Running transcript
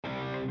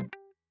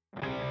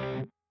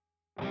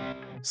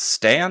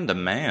Stan the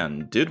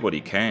Man did what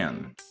he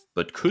can,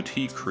 but could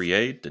he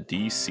create the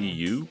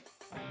DCU?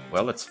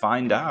 Well, let's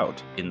find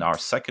out in our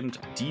second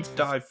deep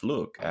dive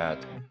look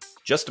at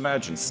Just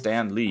Imagine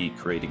Stan Lee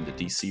creating the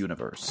DC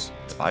Universe.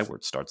 The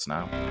Byword starts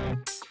now.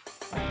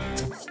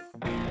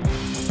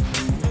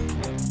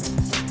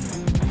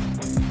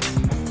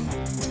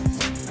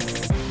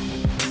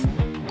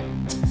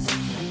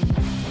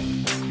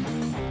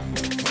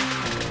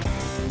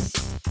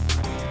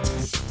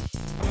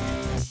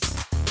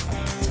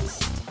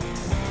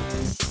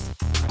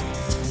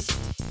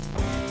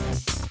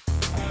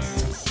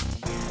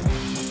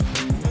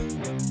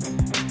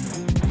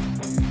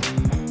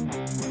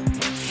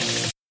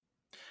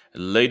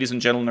 Ladies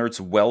and gentle nerds,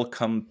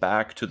 welcome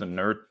back to the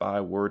Nerd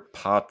Byword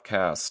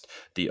podcast,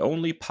 the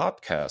only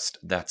podcast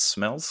that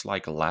smells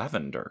like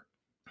lavender.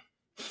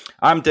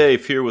 I'm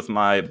Dave, here with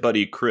my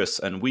buddy Chris,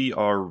 and we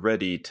are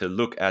ready to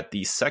look at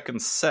the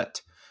second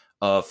set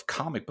of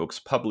comic books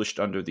published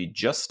under the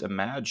Just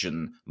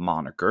Imagine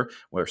moniker,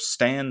 where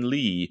Stan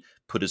Lee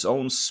put his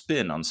own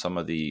spin on some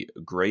of the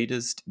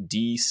greatest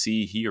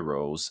DC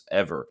heroes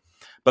ever.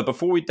 But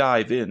before we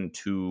dive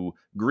into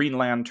Green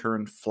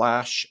Lantern,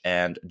 Flash,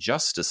 and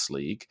Justice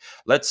League,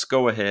 let's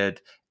go ahead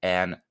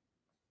and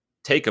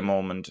take a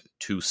moment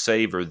to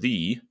savor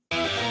the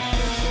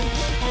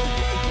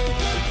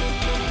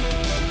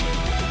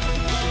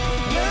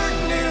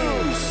Nerd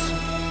News!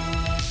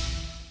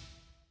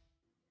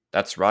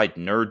 That's right,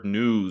 Nerd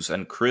News,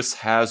 and Chris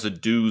has a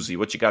doozy.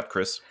 What you got,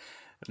 Chris?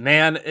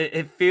 Man,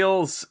 it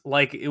feels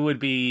like it would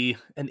be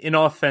an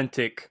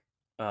inauthentic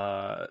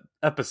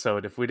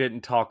episode if we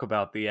didn't talk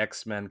about the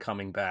X-Men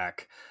coming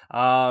back.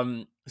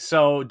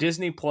 So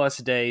Disney Plus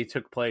Day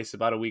took place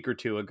about a week or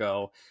two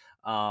ago,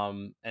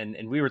 and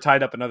we were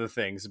tied up in other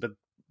things, but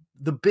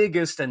the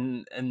biggest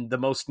and the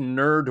most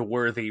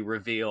nerd-worthy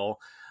reveal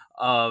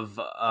of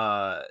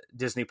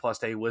Disney Plus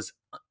Day was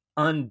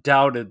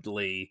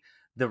undoubtedly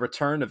the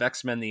return of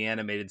X-Men the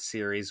Animated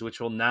Series, which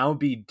will now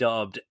be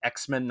dubbed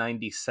X-Men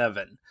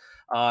 97.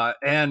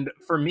 And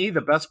for me, the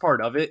best part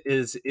of it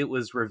is it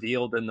was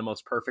revealed in the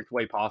most perfect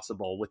way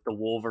possible, with the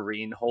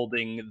Wolverine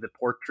holding the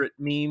portrait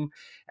meme.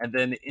 And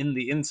then in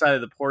the inside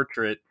of the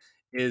portrait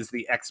is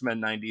the X-Men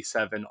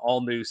 97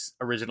 all new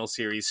original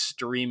series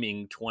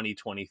streaming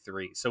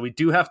 2023. So we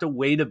do have to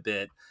wait a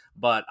bit,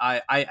 but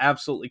I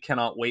absolutely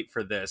cannot wait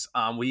for this.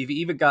 We've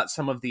even got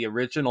some of the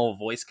original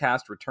voice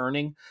cast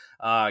returning.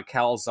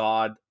 Cal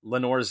Zod,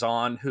 Lenore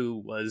Zahn, who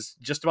was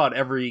just about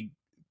every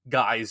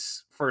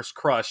guy's first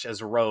crush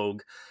as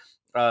Rogue,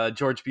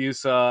 George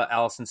Busa,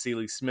 Allison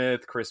Seeley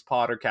Smith, Chris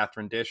Potter,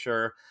 Catherine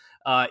Disher,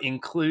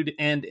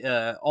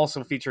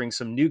 also featuring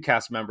some new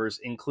cast members,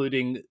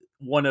 including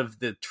one of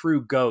the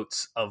true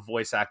goats of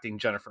voice acting,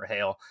 Jennifer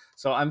Hale.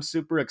 So I'm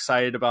super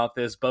excited about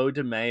this. Bo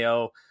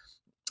DeMeo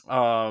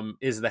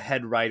is the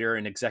head writer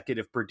and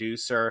executive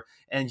producer,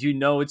 and you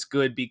know it's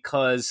good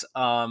because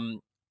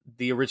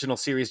the original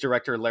series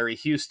director Larry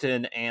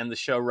Houston and the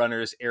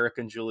showrunners Eric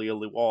and Julia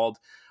Lewald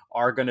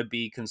are going to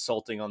be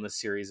consulting on the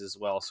series as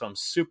well. So I'm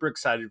super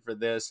excited for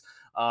this.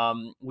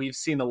 We've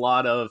seen a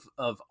lot of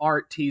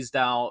art teased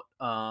out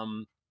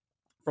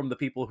from the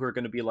people who are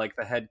going to be like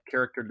the head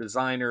character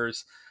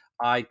designers.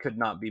 I could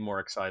not be more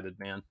excited,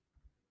 man.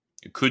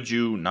 Could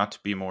you not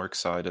be more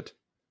excited?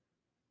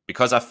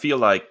 Because I feel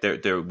like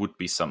there would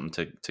be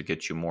something to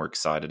get you more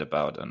excited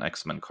about an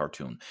X-Men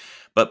cartoon.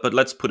 But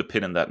let's put a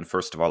pin in that and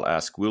first of all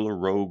ask, will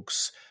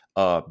Rogue's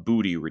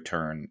booty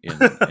return in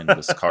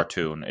this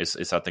cartoon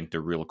is I think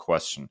the real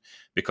question,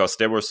 because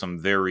there were some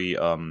very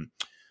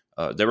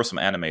there were some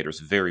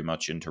animators very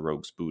much into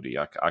Rogue's booty.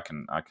 I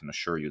can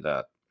assure you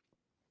that.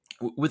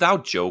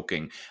 Without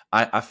joking,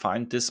 I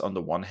find this on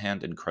the one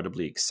hand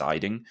incredibly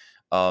exciting,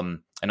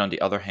 and on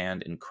the other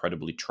hand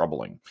incredibly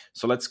troubling.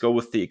 So let's go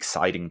with the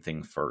exciting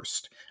thing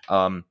first.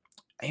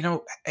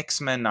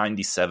 X-Men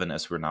 97,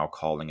 as we're now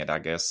calling it, I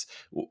guess,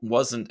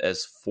 wasn't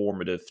as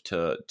formative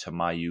to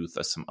my youth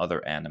as some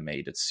other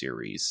animated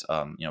series.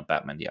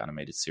 Batman the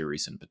Animated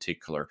Series in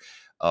particular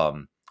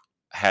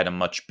had a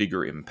much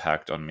bigger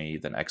impact on me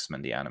than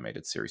X-Men the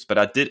Animated Series. But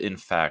I did, in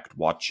fact,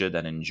 watch it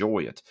and enjoy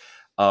it.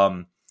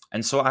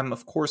 And so I'm,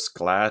 of course,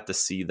 glad to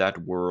see that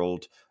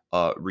world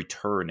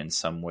return in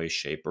some way,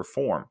 shape, or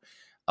form.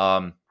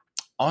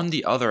 On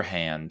the other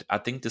hand, I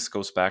think this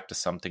goes back to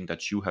something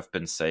that you have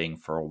been saying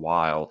for a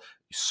while,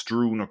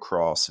 strewn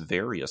across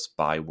various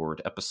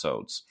Byword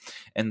episodes.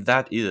 And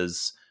that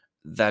is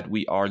that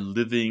we are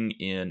living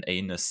in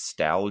a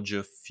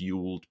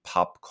nostalgia-fueled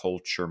pop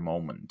culture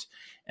moment.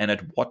 And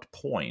at what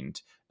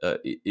point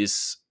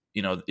is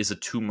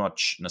it too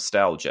much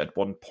nostalgia? At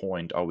what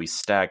point are we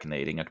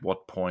stagnating? At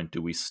what point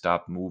do we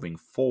stop moving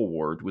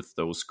forward with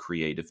those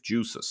creative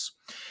juices?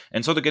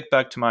 And so to get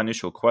back to my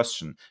initial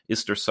question,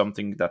 is there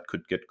something that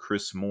could get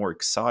Chris more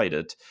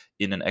excited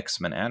in an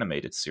X-Men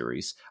animated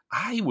series?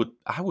 I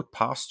would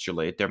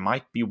postulate there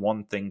might be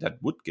one thing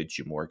that would get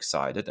you more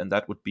excited, and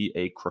that would be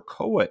a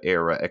Krakoa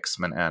era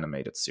X-Men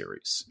animated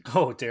series.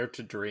 Oh, dare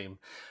to dream.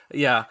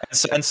 Yeah.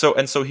 And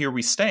so here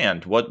we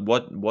stand.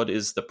 What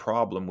is the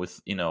problem with,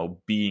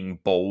 being being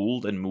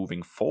bold and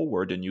moving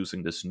forward and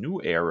using this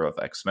new era of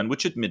X-Men,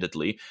 which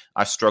admittedly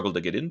I struggle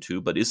to get into,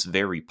 but is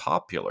very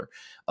popular.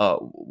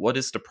 What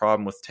is the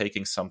problem with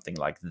taking something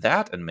like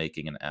that and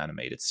making an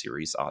animated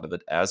series out of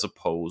it, as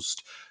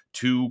opposed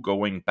to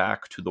going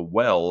back to the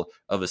well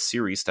of a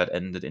series that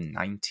ended in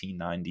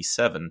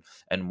 1997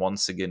 and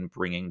once again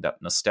bringing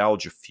that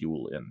nostalgia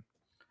fuel in?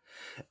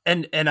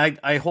 And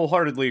I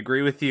wholeheartedly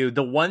agree with you.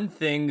 The one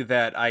thing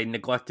that I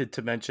neglected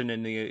to mention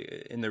in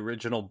the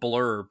original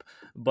blurb,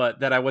 but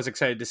that I was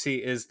excited to see,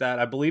 is that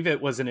I believe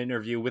it was an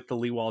interview with the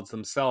Leewalds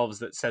themselves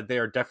that said they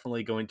are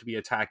definitely going to be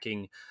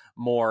attacking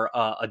more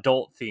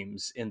adult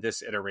themes in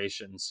this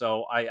iteration.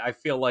 So I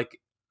feel like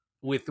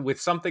with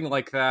something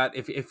like that,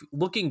 if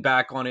looking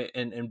back on it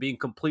and being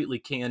completely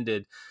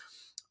candid,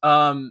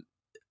 um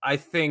I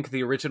think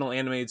the original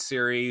animated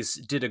series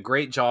did a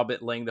great job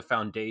at laying the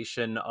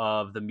foundation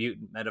of the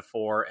mutant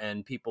metaphor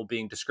and people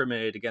being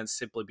discriminated against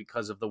simply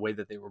because of the way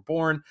that they were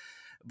born.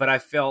 But I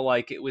felt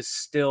like it was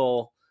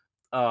still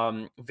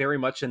very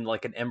much in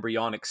like an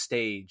embryonic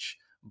stage.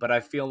 But I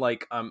feel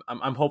like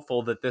I'm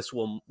hopeful that this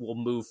will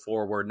move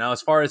forward. Now,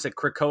 as far as a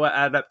Krakoa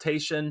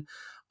adaptation,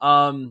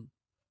 um,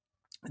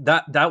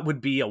 that would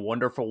be a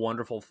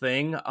wonderful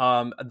thing.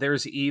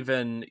 There's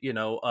even,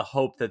 a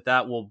hope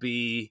that will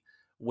be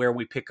where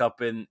we pick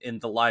up in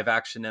the live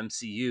action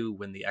MCU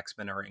when the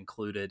X-Men are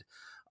included.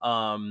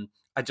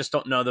 I just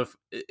don't know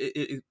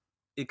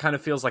it kind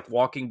of feels like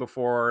walking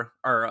before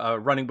or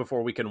running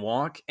before we can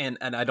walk, and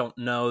I don't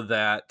know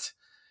that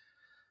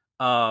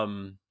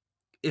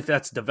if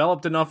that's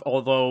developed enough,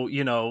 although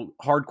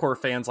hardcore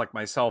fans like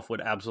myself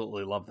would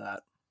absolutely love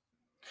that.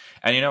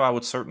 And I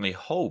would certainly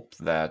hope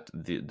that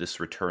this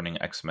returning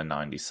X-Men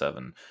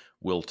 97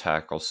 will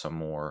tackle some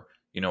more,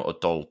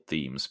 adult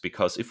themes,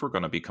 because if we're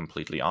going to be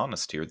completely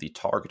honest here, the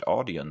target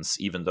audience,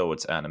 even though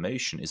it's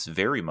animation, is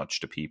very much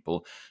the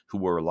people who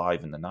were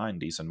alive in the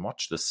 90s and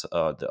watched this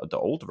the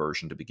old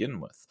version to begin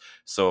with.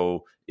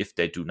 So if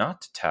they do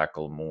not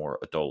tackle more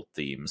adult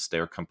themes,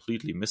 they're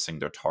completely missing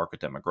their target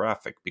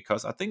demographic,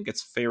 because I think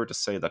it's fair to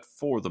say that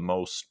for the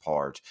most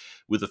part,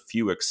 with a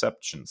few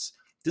exceptions,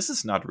 this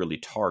is not really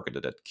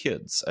targeted at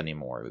kids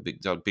anymore,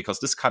 because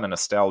this kind of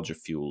nostalgia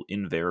fuel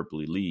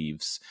invariably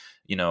leaves,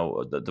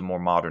 the more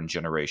modern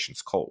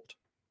generations cold.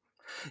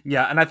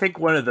 Yeah, and I think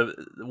one of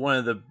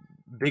the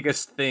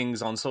biggest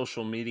things on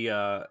social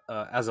media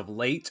as of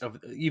late, of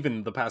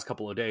even the past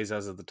couple of days,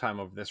 as of the time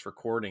of this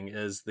recording,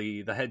 is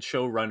the head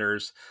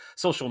showrunners'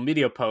 social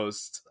media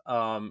posts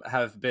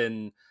have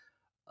been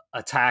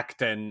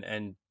attacked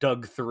and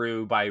dug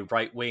through by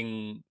right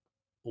wing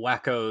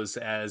wackos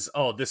as,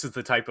 oh, this is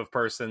the type of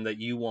person that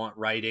you want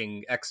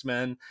writing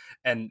X-Men,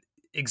 and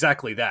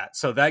exactly that.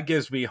 So that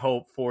gives me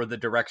hope for the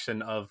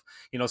direction of,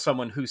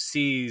 someone who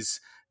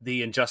sees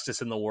the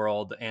injustice in the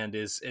world and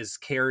is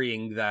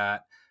carrying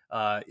that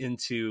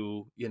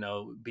into,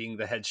 being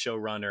the head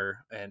showrunner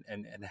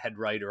and head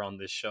writer on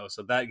this show.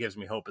 So that gives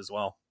me hope as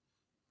well.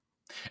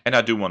 And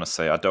I do want to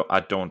say, I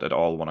don't at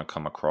all want to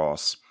come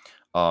across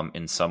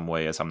in some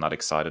way as I'm not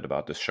excited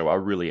about this show. I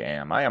really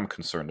am. I am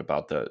concerned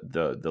about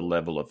the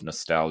level of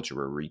nostalgia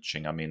we're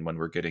reaching. I mean, when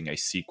we're getting a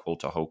sequel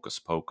to Hocus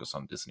Pocus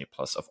on Disney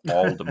Plus, of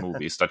all the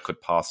movies that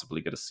could possibly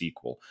get a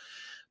sequel,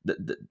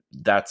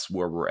 that's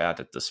where we're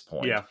at this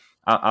point. Yeah.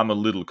 I'm a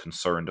little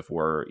concerned of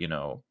where,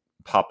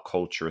 pop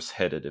culture is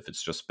headed if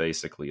it's just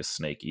basically a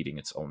snake eating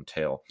its own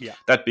tail. Yeah.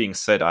 That being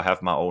said, I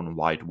have my own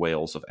white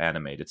whales of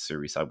animated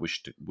series I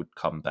wish would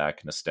come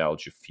back.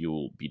 Nostalgia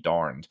fuel be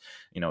darned.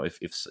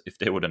 If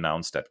they would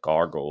announce that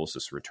Gargoyles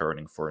is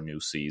returning for a new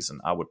season,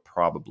 I would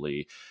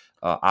probably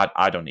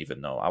I don't even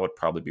know. I would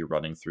probably be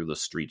running through the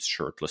streets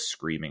shirtless,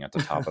 screaming at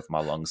the top of my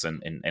lungs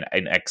in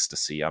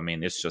ecstasy. I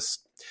mean, it's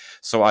just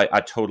so I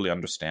totally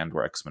understand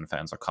where X-Men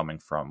fans are coming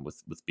from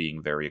with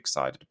being very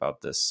excited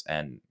about this,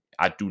 and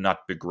I do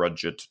not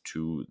begrudge it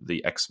to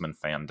the X-Men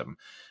fandom.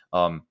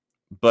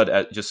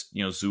 But just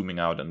zooming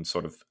out and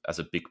sort of as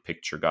a big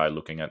picture guy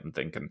looking at it and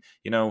thinking,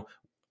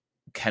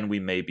 can we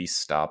maybe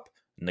stop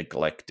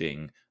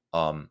neglecting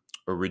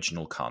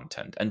original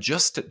content? And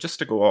just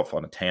to go off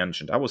on a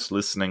tangent, I was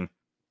listening.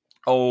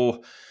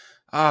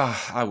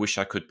 I wish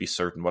I could be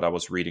certain what I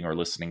was reading or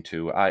listening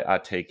to. I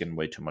take in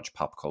way too much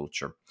pop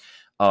culture.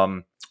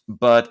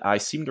 But I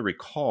seem to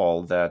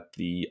recall that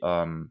the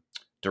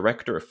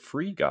director of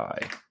Free Guy,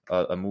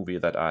 a movie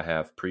that I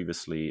have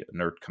previously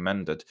nerd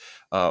commended,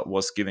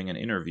 was giving an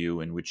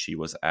interview in which he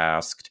was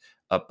asked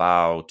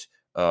about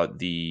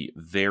the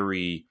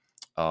very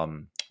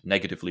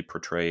negatively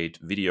portrayed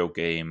video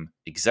game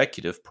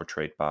executive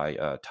portrayed by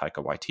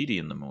Taika Waititi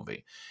in the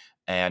movie.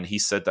 And he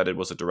said that it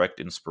was a direct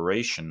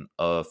inspiration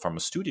from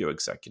a studio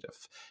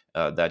executive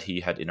that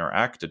he had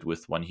interacted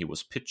with when he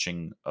was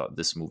pitching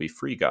this movie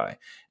Free Guy.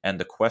 And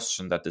the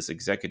question that this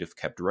executive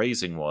kept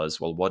raising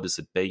was, well, what is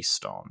it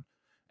based on?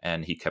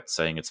 And he kept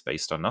saying it's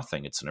based on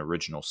nothing. It's an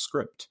original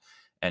script.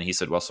 And he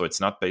said, well, so it's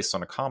not based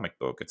on a comic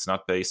book. It's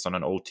not based on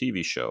an old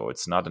TV show.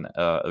 It's not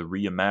a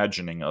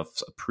reimagining of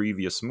a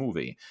previous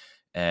movie.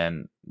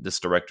 And this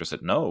director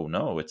said,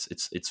 no,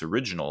 it's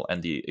original.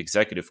 And the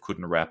executive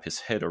couldn't wrap his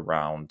head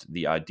around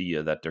the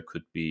idea that there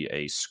could be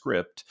a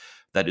script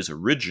that is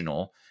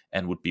original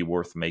and would be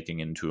worth making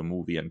into a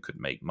movie and could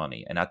make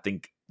money. And I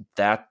think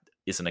that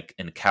is an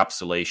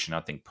encapsulation,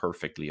 I think,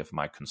 perfectly of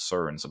my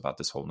concerns about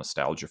this whole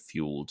nostalgia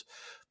fueled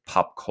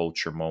pop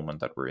culture moment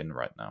that we're in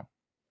right now.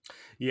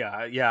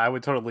 Yeah, I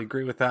would totally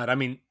agree with that. I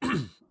mean,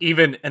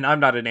 even, and I'm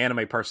not an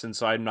anime person,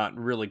 so I'm not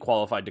really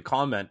qualified to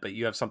comment, but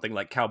you have something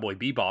like Cowboy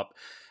Bebop,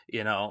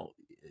 you know,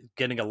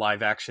 getting a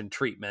live action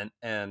treatment,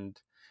 and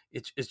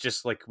it's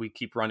just like we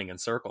keep running in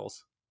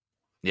circles.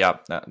 Yeah,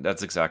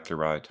 that's exactly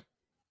right.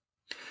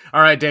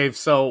 All right, Dave.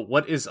 So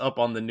what is up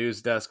on the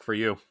news desk for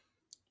you?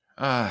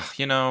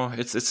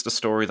 It's the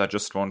story that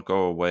just won't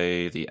go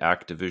away. The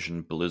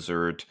Activision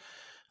Blizzard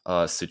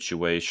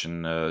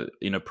situation,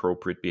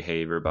 inappropriate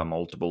behavior by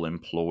multiple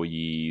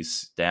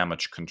employees,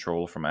 damage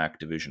control from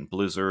Activision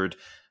Blizzard,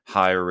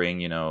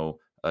 hiring,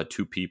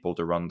 two people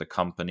to run the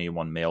company,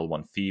 one male,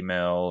 one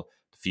female.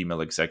 The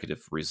female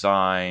executive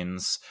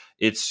resigns.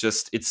 It's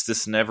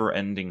this never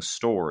ending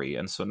story.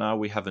 And so now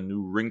we have a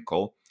new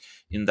wrinkle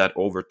in that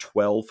over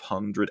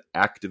 1,200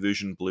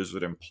 Activision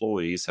Blizzard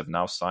employees have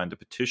now signed a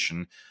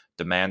petition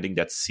demanding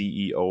that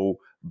CEO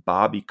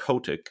Bobby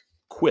Kotick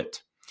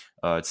quit.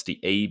 It's the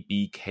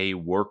ABK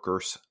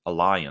Workers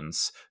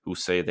Alliance who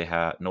say they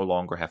no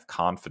longer have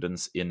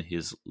confidence in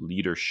his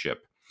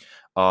leadership.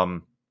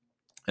 In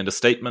the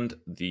statement,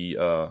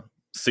 the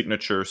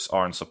signatures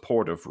are in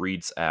support of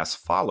reads as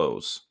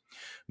follows.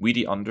 We,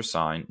 the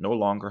undersigned, no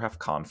longer have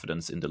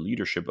confidence in the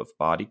leadership of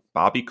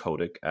Bobby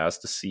Kotick as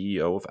the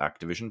CEO of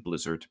Activision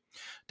Blizzard.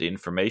 The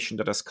information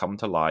that has come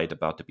to light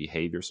about the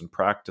behaviors and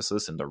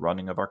practices in the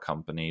running of our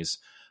companies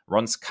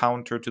runs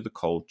counter to the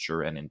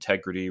culture and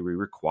integrity we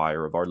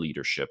require of our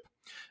leadership,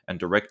 and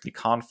directly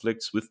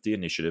conflicts with the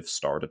initiative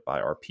started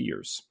by our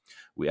peers.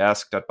 We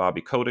ask that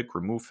Bobby Kotick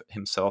remove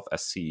himself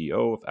as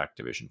CEO of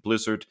Activision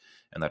Blizzard,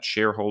 and that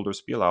shareholders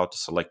be allowed to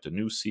select a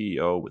new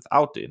CEO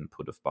without the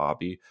input of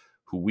Bobby,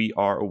 who we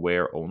are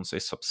aware owns a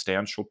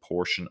substantial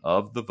portion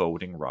of the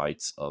voting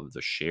rights of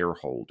the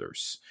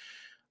shareholders.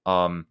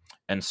 And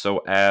so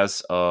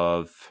as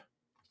of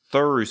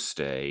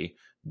Thursday,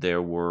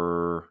 there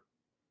were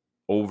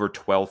over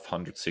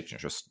 1,200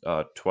 signatures,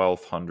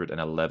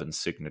 1,211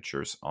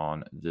 signatures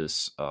on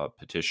this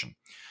petition.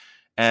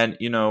 And,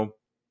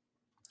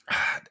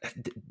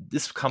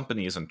 this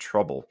company is in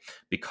trouble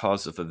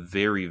because of a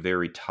very,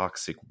 very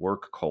toxic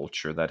work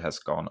culture that has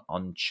gone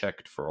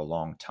unchecked for a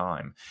long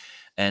time.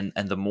 And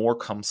the more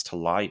comes to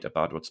light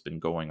about what's been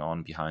going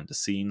on behind the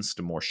scenes,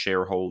 the more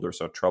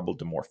shareholders are troubled,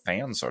 the more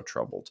fans are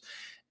troubled.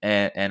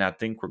 And I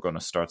think we're going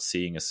to start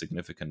seeing a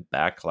significant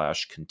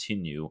backlash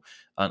continue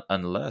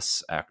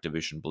unless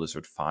Activision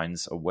Blizzard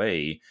finds a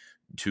way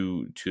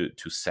to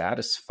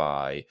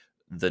satisfy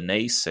the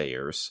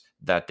naysayers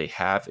that they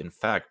have in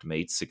fact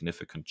made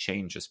significant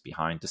changes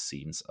behind the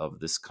scenes of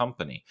this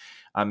company.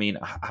 I mean,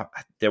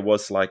 there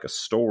was like a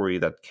story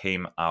that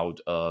came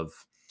out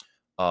of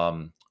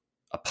a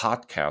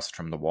podcast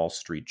from the Wall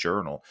Street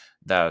Journal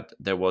that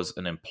there was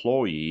an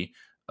employee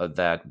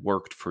that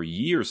worked for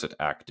years at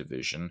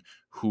Activision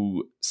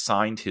who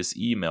signed his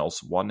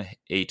emails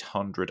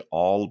 1-800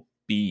 all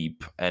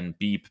beep, and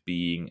beep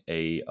being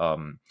a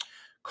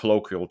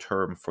colloquial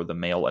term for the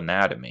male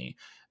anatomy,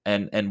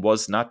 and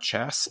was not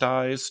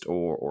chastised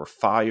or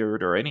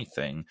fired or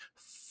anything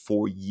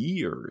for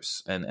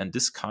years. And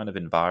this kind of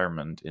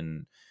environment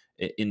in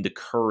the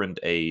current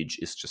age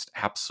is just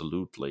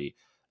absolutely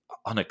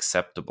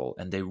unacceptable,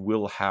 and they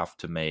will have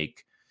to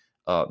make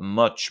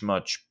much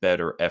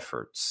better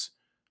efforts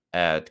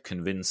at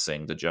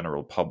convincing the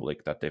general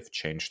public that they've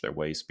changed their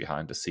ways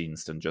behind the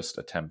scenes than just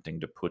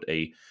attempting to put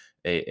a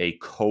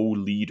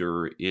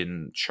co-leader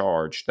in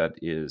charge that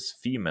is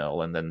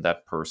female, and then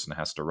that person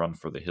has to run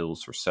for the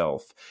hills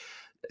herself.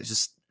 It's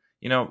just,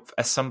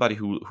 as somebody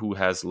who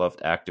has loved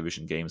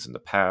Activision games in the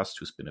past,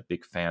 who's been a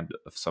big fan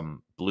of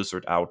some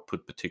Blizzard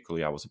output,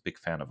 particularly I was a big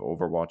fan of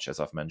Overwatch, as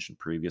I've mentioned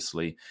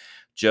previously.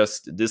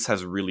 Just this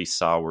has really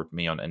soured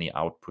me on any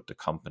output the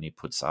company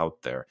puts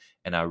out there,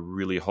 and I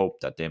really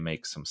hope that they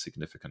make some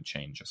significant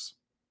changes.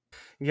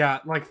 Yeah,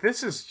 like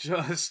this is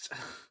just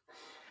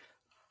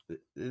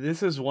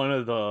this is one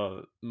of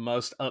the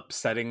most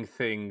upsetting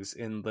things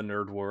in the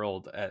nerd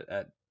world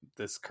at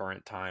this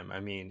current time.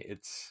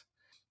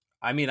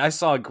 I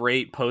saw a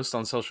great post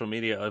on social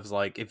media of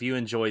like, if you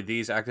enjoy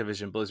these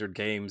Activision Blizzard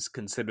games,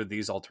 consider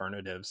these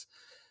alternatives,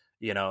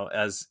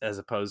 as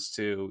opposed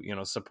to,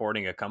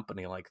 supporting a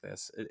company like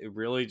this. It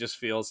really just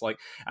feels like,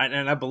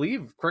 and I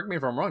believe, correct me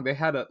if I'm wrong,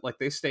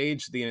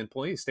 the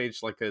employees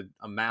staged like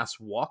a mass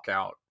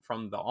walkout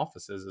from the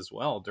offices as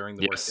well during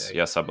the workday.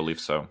 Yes, I believe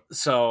so.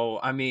 So,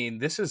 I mean,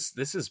 this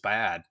is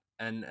bad.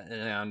 And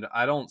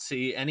I don't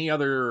see any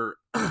other,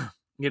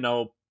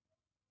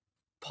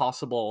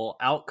 possible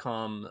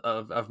outcome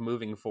of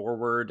moving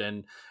forward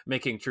and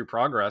making true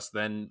progress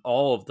than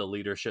all of the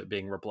leadership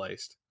being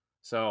replaced.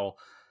 So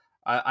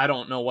I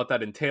don't know what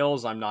that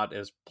entails. I'm not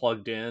as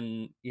plugged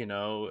in,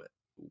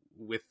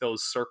 with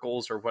those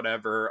circles or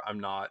whatever. I'm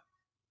not,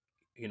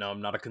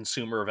 I'm not a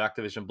consumer of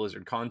Activision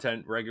Blizzard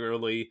content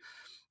regularly,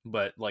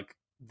 but like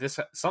this,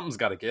 something's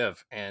got to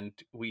give, and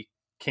we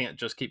can't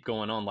just keep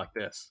going on like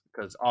this,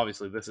 because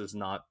obviously this is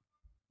not,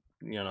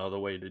 the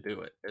way to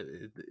do it.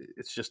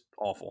 It's just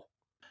awful.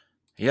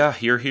 Yeah,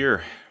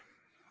 here.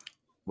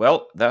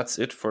 Well, that's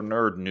it for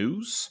Nerd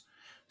News.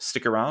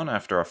 Stick around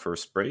after our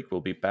first break.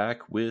 We'll be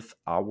back with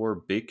our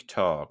big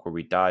talk, where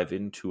we dive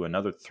into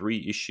another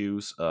 3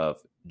 issues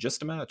of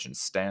Just Imagine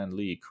Stan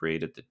Lee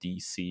Created the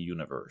DC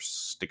Universe.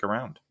 Stick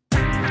around.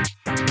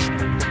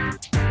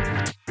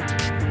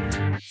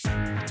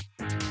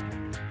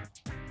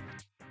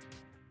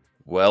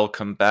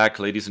 Welcome back,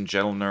 ladies and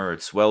gentle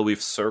nerds. Well,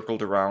 we've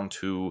circled around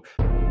to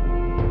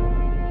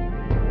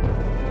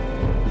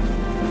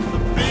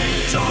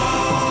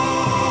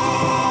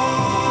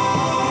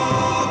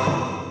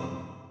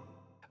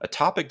a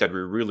topic that we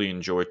really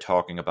enjoyed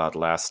talking about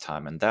last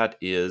time, and that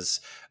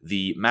is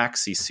the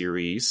maxi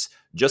series,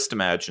 Just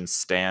Imagine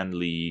Stan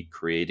Lee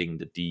Creating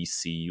the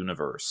DC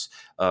Universe.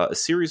 A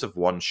series of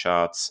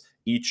one-shots,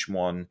 each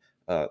one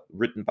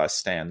written by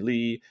Stan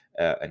Lee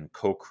and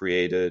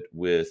co-created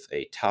with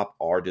a top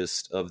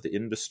artist of the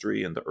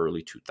industry in the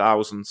early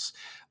 2000s,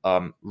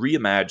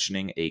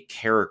 reimagining a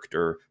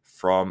character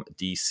from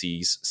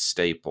DC's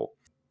staple.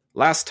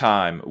 Last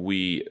time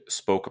we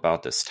spoke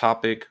about this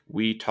topic,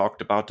 we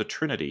talked about the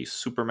Trinity,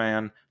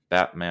 Superman,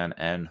 Batman,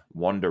 and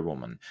Wonder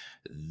Woman.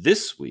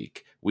 This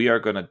week, we are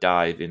going to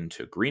dive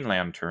into Green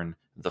Lantern,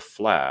 The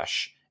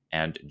Flash,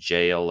 and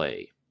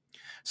JLA.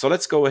 So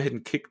let's go ahead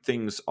and kick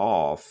things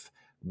off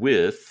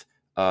with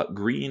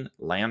Green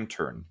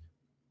Lantern.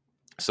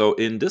 So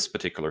in this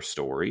particular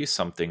story,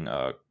 something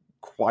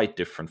quite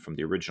different from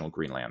the original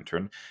Green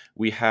Lantern,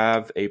 we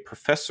have a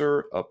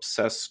professor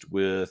obsessed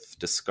with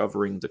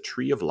discovering the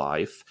Tree of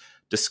Life,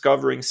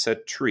 discovering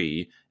said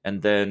tree,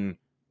 and then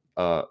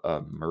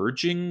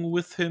merging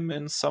with him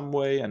in some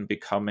way and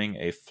becoming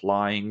a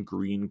flying,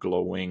 green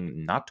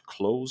glowing, not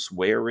clothes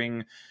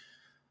wearing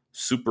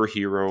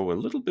superhero, a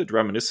little bit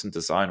reminiscent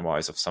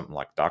design-wise of something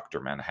like Dr.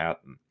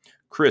 Manhattan.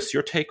 Chris,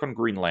 your take on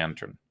Green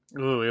Lantern?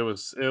 Ooh, it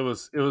was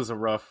a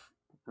rough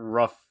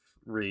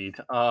read.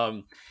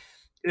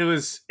 It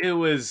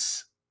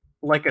was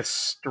like a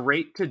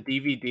straight to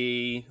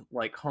DVD,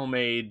 like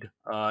homemade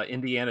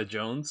Indiana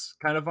Jones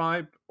kind of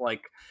vibe.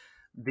 Like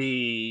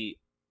the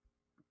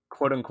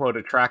quote unquote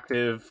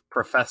attractive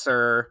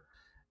professor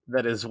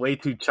that is way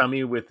too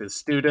chummy with his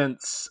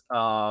students.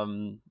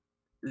 And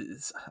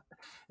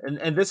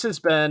this has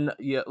been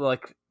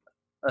like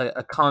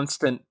a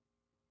constant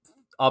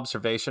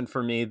observation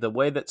for me. The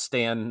way that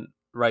Stan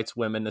writes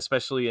women,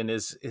 especially in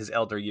his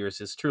elder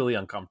years, is truly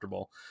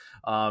uncomfortable.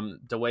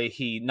 The way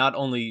he, not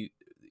only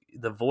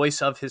the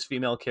voice of his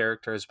female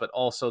characters, but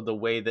also the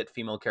way that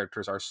female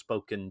characters are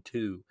spoken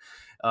to,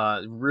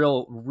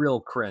 real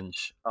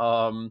cringe.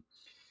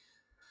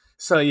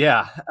 So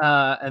yeah,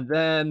 and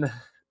then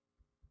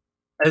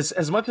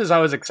as much as I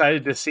was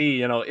excited to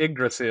see,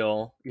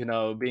 Yggdrasil,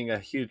 being a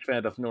huge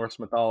fan of Norse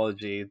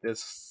mythology,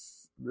 this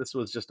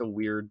was just a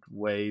weird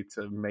way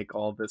to make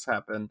all this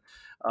happen.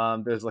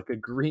 There's like a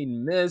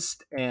green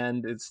mist,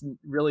 and it's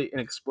really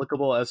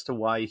inexplicable as to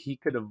why he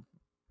could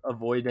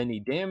avoid any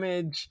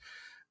damage.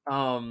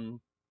 Yeah,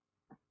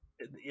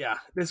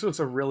 this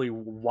was a really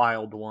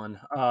wild one.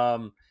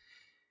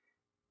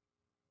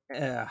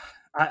 Yeah,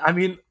 I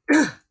mean,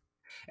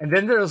 and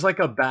then there's like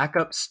a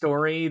backup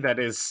story that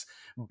is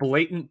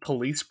blatant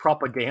police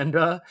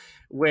propaganda,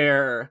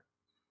 where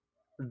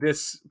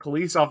this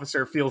police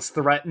officer feels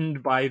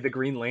threatened by the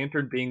Green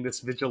Lantern being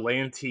this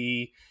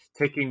vigilante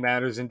taking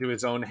matters into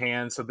his own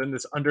hands. So then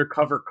this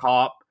undercover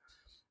cop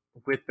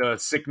with the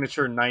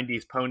signature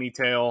 90s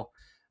ponytail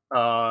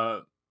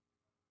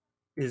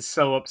is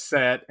so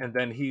upset, and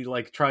then he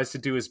like tries to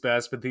do his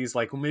best, but he's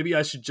like, well, maybe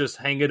I should just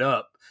hang it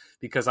up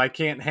because I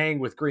can't hang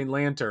with Green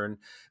Lantern.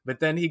 But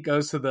then he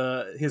goes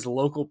to his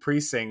local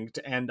precinct,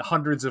 and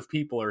hundreds of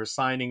people are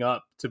signing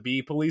up to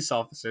be police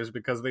officers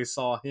because they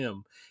saw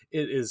him.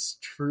 It is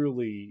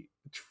truly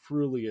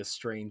a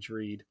strange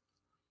read.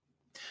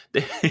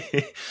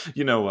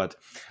 You know what?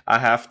 I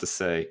have to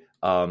say,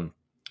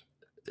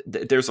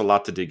 there's a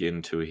lot to dig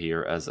into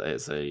here as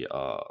a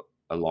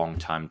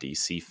longtime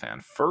DC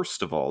fan.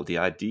 First of all, the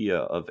idea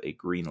of a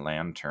Green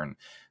Lantern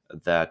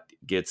that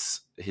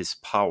gets his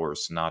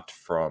powers not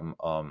from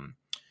a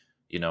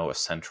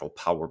central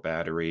power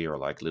battery or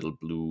like little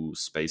blue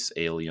space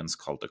aliens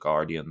called the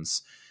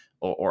Guardians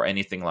or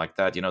anything like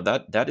that.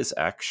 That is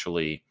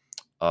actually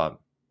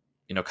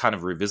kind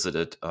of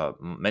revisited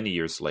many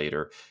years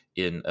later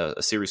in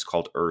a series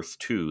called Earth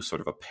 2, sort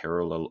of a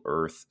parallel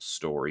Earth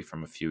story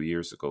from a few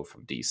years ago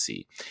from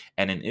DC.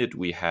 And in it,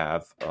 we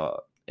have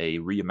a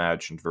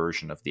reimagined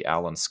version of the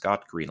Alan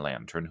Scott Green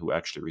Lantern, who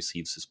actually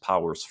receives his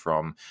powers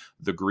from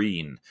the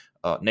green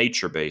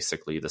nature,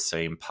 basically the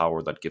same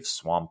power that gives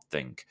Swamp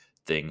Thing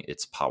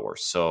its power.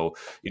 So,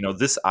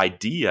 this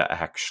idea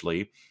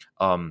actually,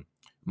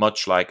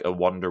 much like a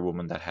Wonder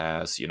Woman that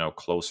has,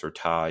 closer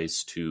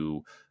ties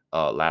to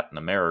Latin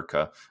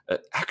America,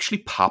 actually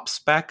pops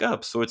back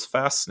up. So it's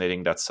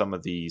fascinating that some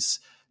of these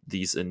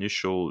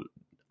initial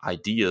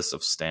ideas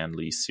of Stan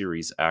Lee's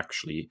series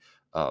actually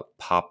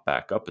pop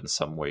back up in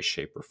some way,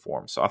 shape, or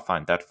form. So I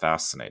find that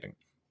fascinating.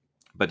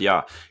 But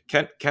yeah,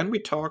 can we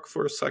talk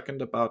for a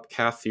second about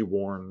Kathy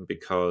Warren,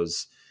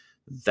 because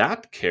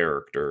that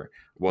character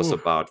was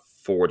Oof. about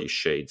 40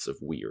 shades of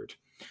weird.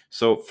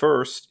 So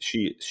first,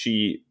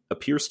 she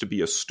appears to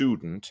be a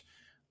student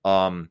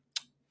um,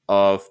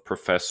 of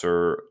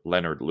Professor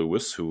Leonard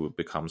Lewis, who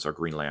becomes our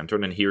Green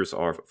Lantern, and here's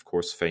our, of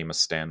course, famous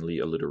Stan Lee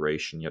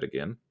alliteration yet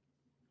again.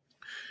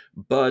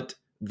 But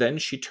then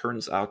she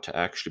turns out to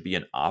actually be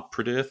an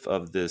operative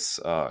of this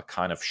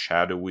kind of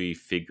shadowy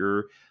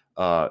figure,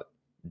 uh,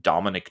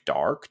 Dominic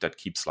Dark, that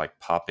keeps like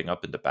popping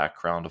up in the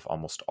background of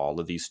almost all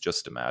of these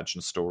Just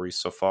Imagine stories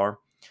so far.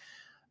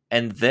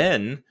 And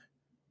then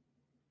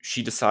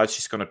she decides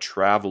she's going to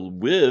travel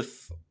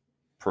with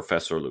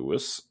Professor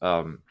Lewis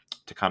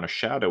to kind of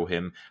shadow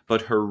him.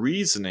 But her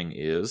reasoning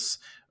is,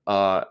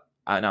 and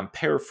I'm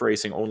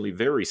paraphrasing only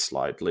very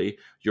slightly,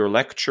 your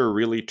lecture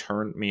really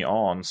turned me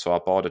on, so I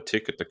bought a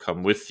ticket to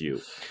come with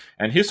you.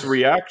 And his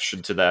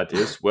reaction to that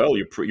is, well,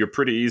 you're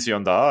pretty easy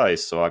on the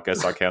eyes, so I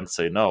guess I can't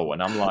say no.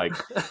 And I'm like,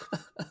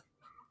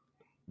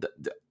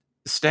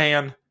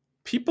 Stan,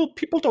 people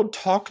don't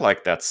talk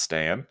like that,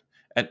 Stan.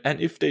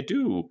 And if they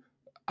do,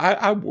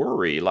 I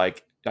worry.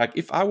 Like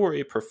if I were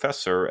a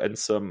professor and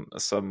some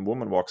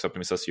woman walks up to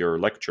me and says, your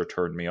lecture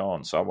turned me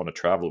on, so I want to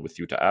travel with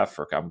you to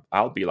Africa,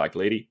 I'll be like,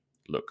 lady,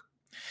 look,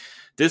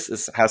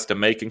 has the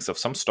makings of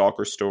some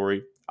stalker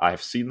story. I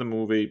have seen the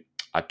movie.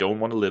 I don't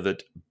want to live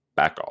it.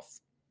 Back off.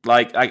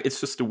 It's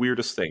just the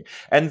weirdest thing.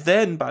 And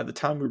then by the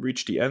time we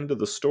reach the end of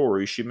the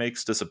story, she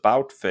makes this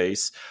about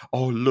face.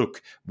 Oh,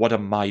 look, what a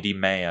mighty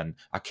man.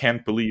 I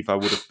can't believe I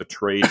would have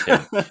betrayed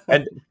him.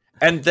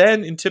 And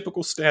then in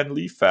typical Stan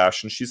Lee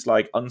fashion, she's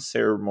like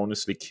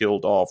unceremoniously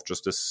killed off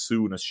just as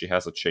soon as she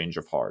has a change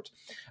of heart.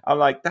 I'm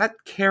like,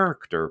 that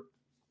character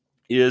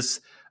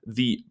is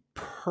the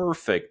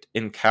perfect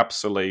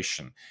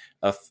encapsulation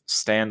of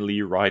Stan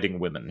Lee writing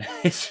women.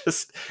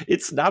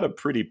 It's not a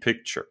pretty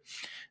picture.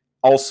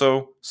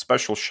 Also,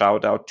 special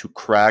shout out to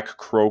Crag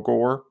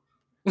Krogor.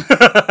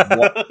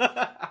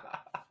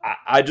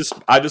 I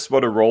just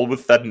want to roll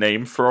with that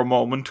name for a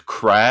moment.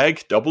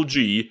 Crag, double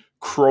G,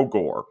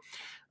 Krogor.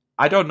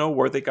 I don't know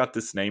where they got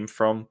this name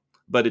from,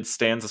 but it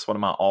stands as one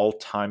of my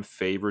all-time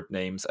favorite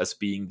names, as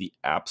being the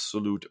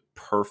absolute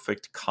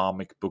perfect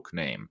comic book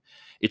name.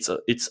 It's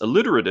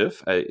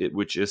alliterative,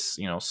 which is,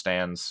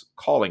 Stan's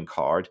calling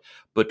card,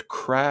 but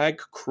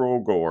Crag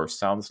Krogor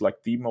sounds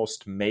like the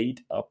most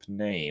made-up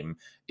name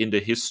in the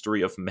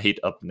history of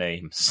made-up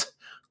names.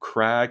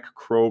 Crag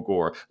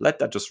Krogor. Let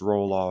that just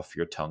roll off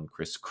your tongue,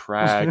 Chris.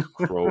 Crag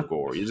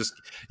Krogor.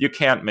 You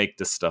can't make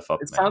this stuff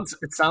up, man.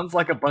 It sounds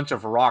like a bunch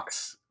of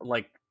rocks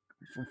like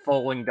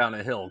falling down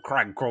a hill.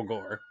 Crag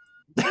Krogor.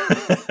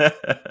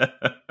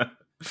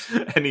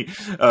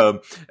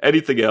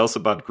 Anything else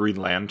about Green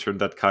Lantern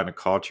that kind of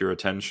caught your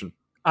attention?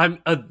 I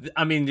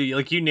mean,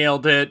 like, you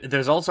nailed it.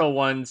 There's also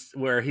ones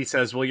where he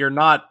says, "Well, you're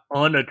not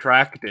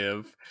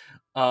unattractive,"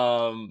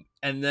 and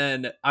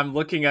then I'm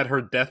looking at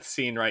her death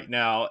scene right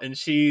now, and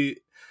she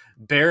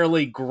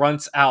barely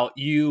grunts out,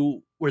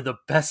 "You were the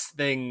best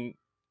thing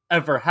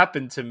ever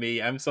happened to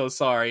me. I'm so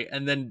sorry,"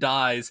 and then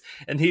dies.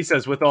 And he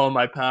says, "With all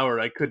my power,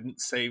 I couldn't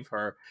save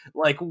her."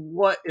 Like,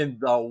 what in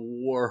the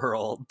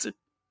world?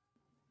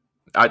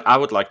 I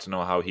would like to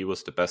know how he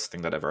was the best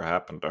thing that ever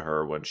happened to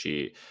her when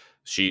she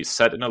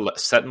set in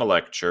a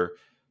lecture,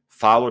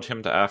 followed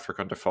him to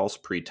Africa under false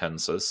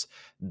pretenses,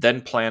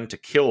 then planned to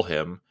kill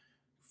him,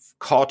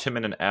 caught him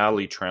in an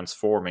alley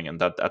transforming, and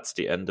that's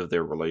the end of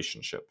their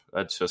relationship.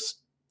 This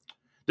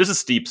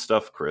is deep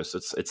stuff, Chris.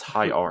 It's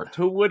high art.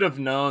 Who would have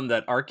known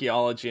that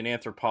archaeology and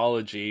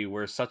anthropology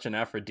were such an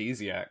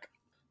aphrodisiac?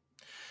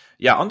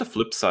 Yeah, on the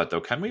flip side, though,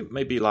 can we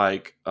maybe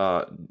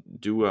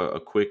do a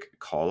quick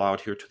call out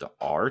here to the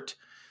art?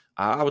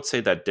 I would say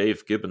that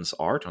Dave Gibbons'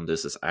 art on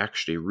this is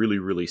actually really,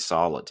 really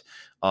solid.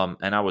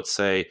 And I would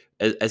say,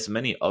 as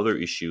many other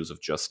issues of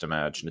Just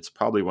Imagine, it's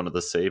probably one of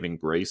the saving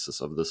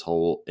graces of this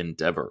whole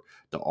endeavor.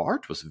 The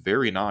art was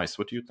very nice.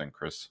 What do you think,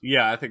 Chris?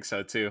 Yeah, I think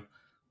so too.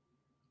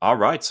 All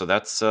right, so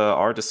that's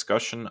our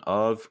discussion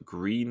of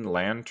Green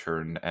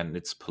Lantern and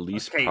its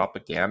police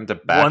propaganda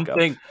backup.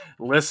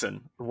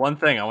 One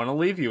thing, I want to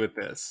leave you with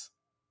this.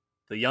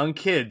 The young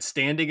kid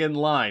standing in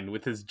line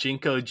with his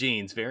Jinko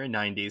jeans, very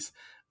 90s.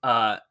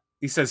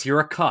 He says, "You're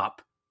a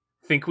cop.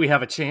 Think we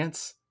have a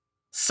chance?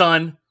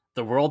 Son,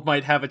 the world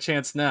might have a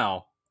chance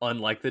now,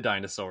 unlike the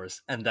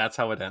dinosaurs." And that's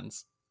how it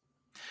ends.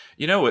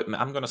 You know what?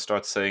 I'm going to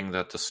start saying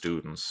that to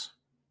students.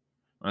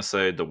 I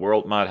say the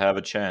world might have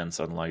a chance,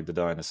 unlike the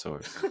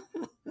dinosaurs.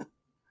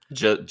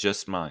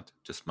 just might.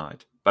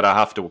 But I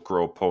have to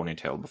grow a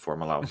ponytail before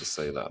I'm allowed to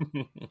say that.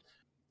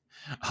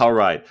 All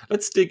right,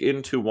 let's dig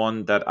into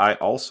one that I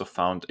also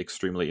found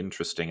extremely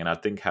interesting, and I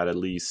think had at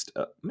least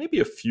maybe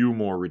a few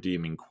more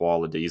redeeming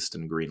qualities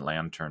than Green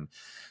Lantern.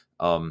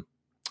 And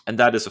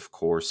that is, of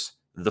course,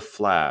 The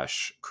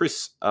Flash.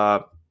 Chris,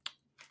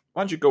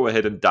 Why don't you go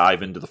ahead and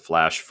dive into the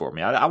Flash for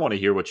me? I want to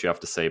hear what you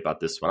have to say about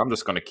this one. I'm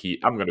gonna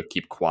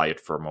keep quiet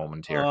for a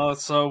moment here.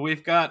 So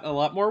we've got a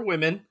lot more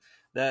women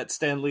that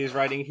Stan Lee is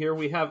writing here.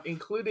 We have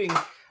including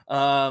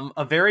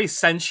a very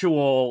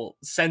sensual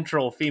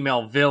central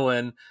female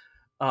villain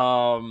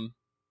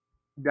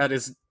that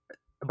is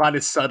about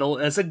as subtle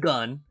as a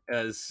gun,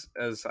 as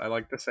I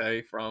like to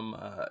say from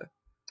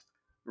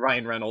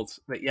Ryan Reynolds.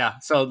 But yeah,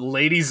 so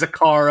Lady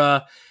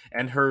Zakara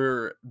and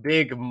her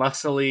big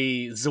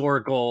muscly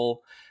Zorgal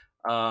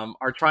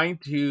are trying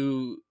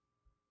to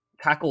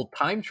tackle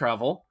time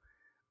travel.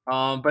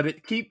 But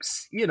it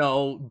keeps,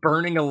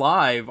 burning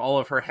alive all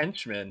of her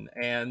henchmen,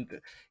 and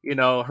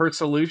her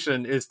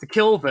solution is to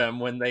kill them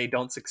when they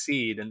don't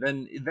succeed. And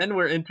then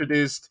we're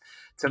introduced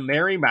to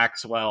Mary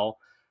Maxwell,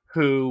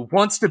 who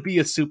wants to be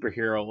a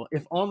superhero.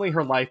 If only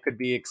her life could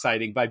be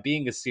exciting by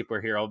being a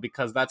superhero,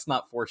 because that's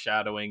not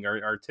foreshadowing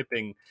or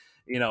tipping,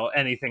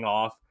 anything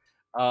off.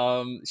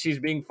 She's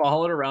being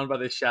followed around by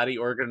this shadowy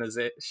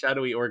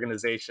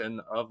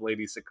organization of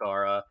Lady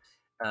Sakara.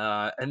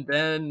 And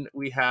then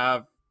we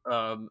have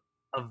a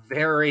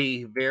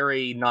very,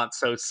 very not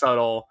so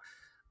subtle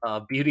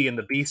Beauty and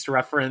the Beast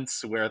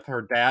reference with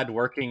her dad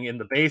working in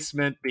the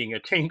basement, being a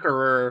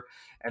tinkerer.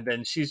 And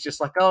then she's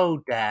just like, "Oh,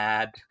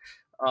 Dad,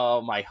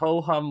 oh, my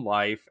ho-hum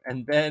life."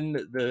 And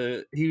then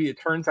it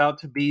turns out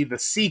to be the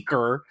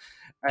Seeker,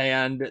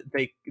 and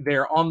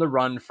they're on the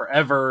run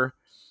forever.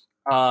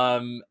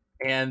 And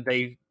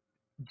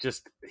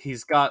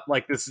he's got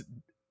like this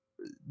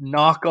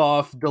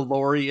knockoff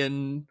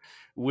DeLorean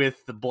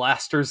with the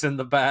blasters in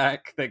the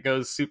back that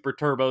goes super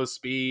turbo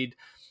speed.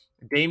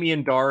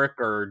 Damien Dark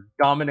or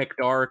Dominic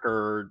Dark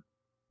or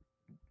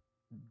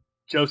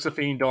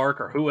Josephine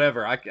Dark or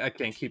whoever, I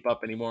can't keep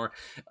up anymore.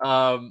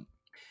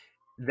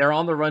 They're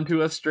on the run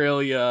to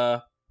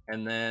Australia,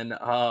 and then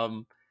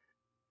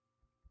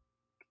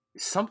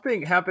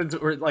something happens,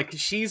 or like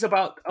she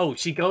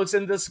goes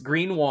in this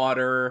green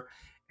water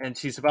and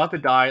she's about to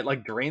die. It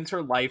like drains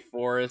her life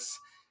force,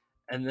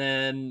 and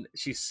then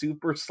she's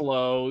super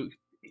slow.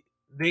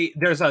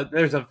 There's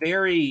a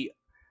very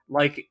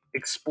like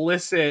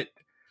explicit,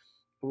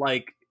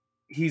 like,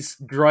 he's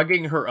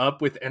drugging her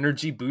up with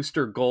energy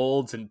booster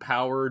golds and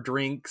power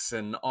drinks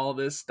and all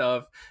this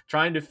stuff,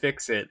 trying to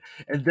fix it.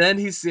 And then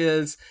he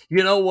says,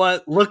 "You know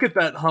what? Look at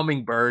that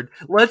hummingbird.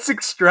 Let's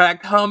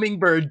extract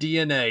hummingbird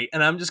DNA,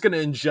 and I'm just going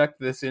to inject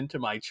this into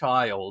my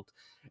child."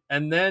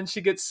 And then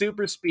she gets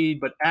super speed,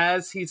 but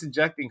as he's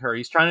injecting her,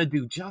 he's trying to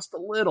do just a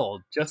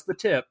little, just the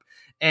tip.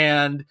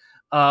 And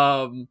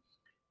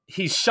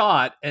he's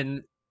shot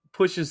and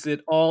pushes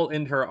it all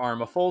into her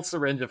arm, a full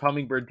syringe of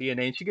hummingbird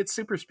DNA, and she gets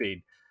super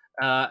speed.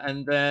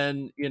 And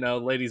then,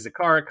 Lady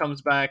Zakara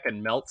comes back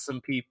and melts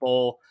some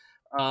people.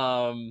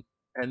 And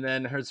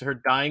then her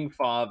dying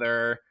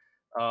father.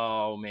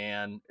 Oh,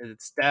 man.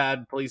 It's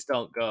Dad, please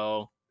don't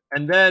go.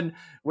 And then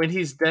when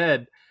he's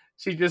dead,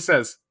 she just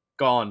says,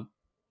 "Gone."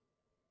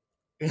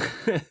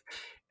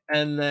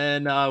 And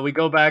then we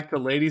go back to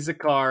Lady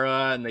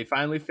Zakara, and they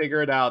finally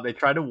figure it out. They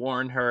try to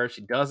warn her.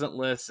 She doesn't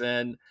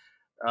listen.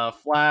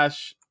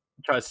 Flash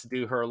tries to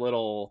do her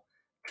little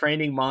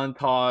training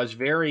montage,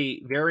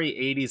 very, very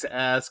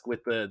 80s-esque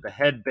with the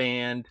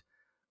headband,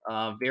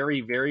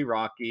 very, very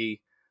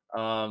rocky.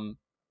 I'm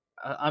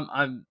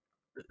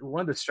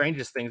one of the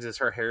strangest things is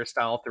her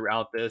hairstyle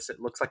throughout this. It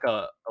looks like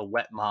a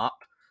wet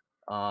mop,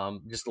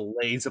 just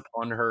lays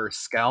upon her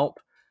scalp.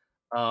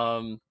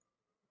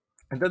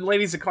 And then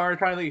Lady Zakara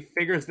finally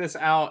figures this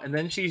out, and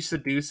then she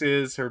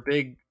seduces her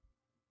big,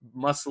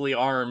 muscly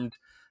armed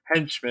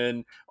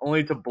henchman,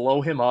 only to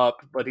blow him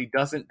up, but he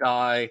doesn't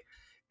die.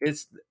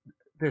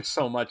 There's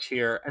so much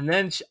here. And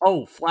then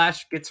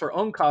Flash gets her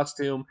own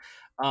costume,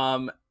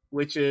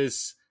 which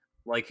is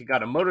like, he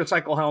got a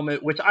motorcycle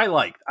helmet, which I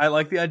liked. I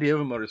like the idea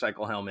of a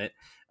motorcycle helmet.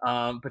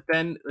 But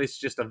then it's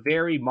just a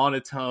very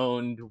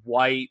monotoned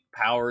white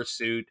power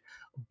suit.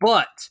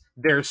 But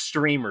there's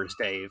streamers,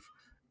 Dave.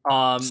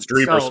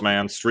 Streamers,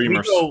 man,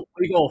 streamers.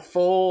 We go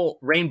full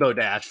Rainbow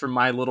Dash from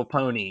My Little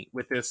Pony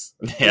with this.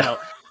 Yeah.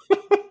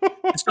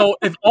 So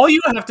if all you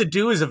have to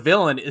do as a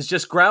villain is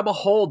just grab a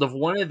hold of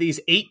one of these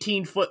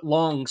 18-foot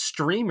long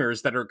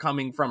streamers that are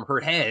coming from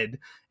her head,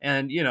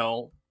 and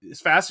as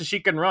fast as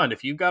she can run,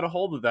 if you've got a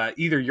hold of that,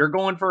 either you're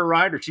going for a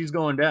ride or she's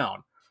going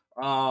down.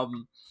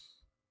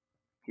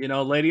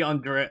 Lady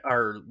Andrea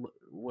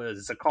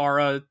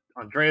Zakara,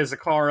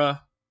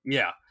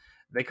 yeah,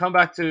 they come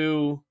back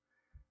to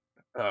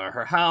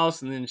her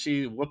house, and then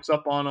she whoops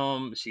up on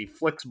them. She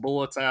flicks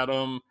bullets at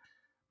them,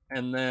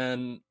 and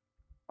then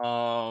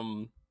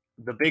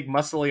the big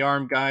muscly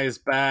arm guy is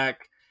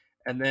back,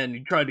 and then,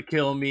 "You tried to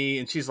kill me,"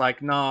 and she's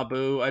like, "Nah,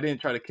 boo, I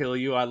didn't try to kill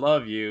you. I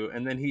love you."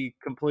 And then he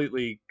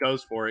completely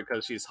goes for it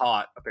because she's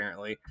hot,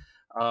 apparently.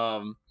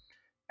 And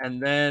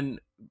then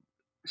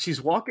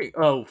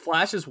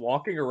Flash is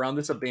walking around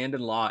this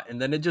abandoned lot,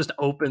 and then it just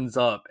opens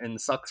up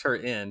and sucks her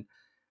in,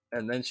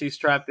 and then she's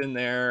trapped in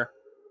there.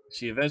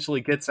 She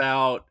eventually gets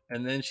out,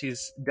 and then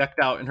she's decked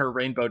out in her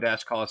Rainbow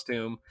Dash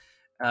costume.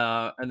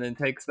 and then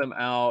takes them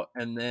out.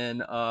 And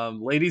then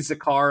Lady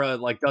Zakara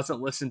like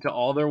doesn't listen to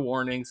all their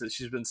warnings that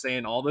she's been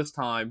saying all this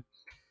time.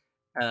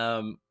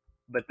 Um,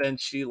 but then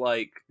she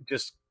like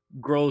just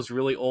grows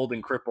really old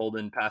and crippled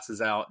and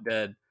passes out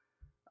dead.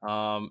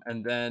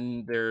 And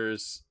then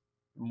there's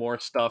more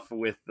stuff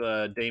with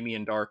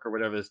Damien Dark or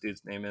whatever this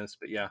dude's name is.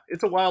 But yeah,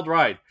 it's a wild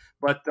ride.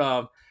 But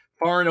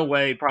far and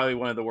away, probably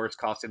one of the worst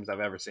costumes I've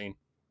ever seen.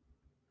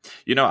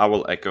 I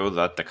will echo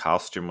that the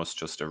costume was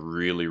just a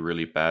really,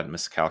 really bad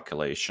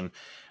miscalculation.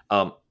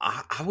 I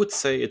would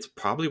say it's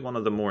probably one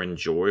of the more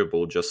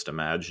enjoyable Just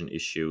Imagine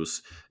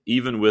issues,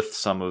 even with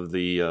some of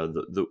the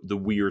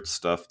weird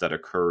stuff that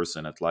occurs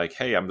in it. Like,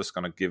 hey, I'm just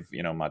gonna give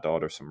my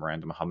daughter some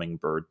random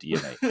hummingbird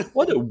DNA.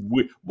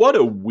 What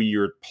a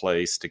weird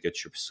place to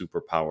get your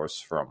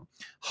superpowers from,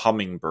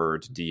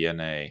 hummingbird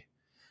DNA.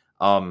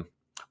 Um,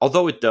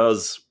 Although it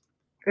does,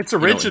 It's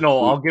original.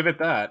 include. I'll give it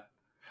that.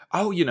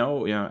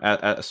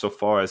 Oh, so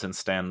far as in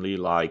Stan Lee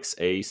likes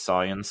A,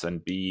 science,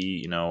 and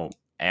B,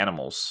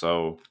 animals.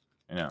 So,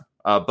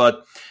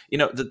 but,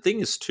 the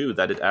thing is, too,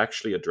 that it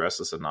actually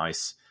addresses a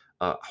nice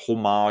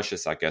homage,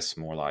 is, I guess,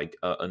 more like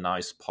a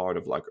nice part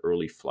of like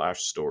early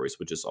Flash stories,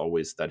 which is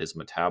always that his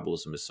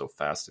metabolism is so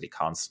fast that he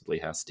constantly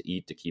has to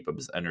eat to keep up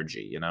his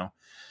energy.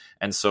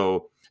 And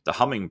so the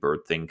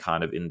hummingbird thing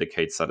kind of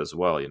indicates that as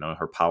well.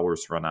 Her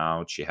powers run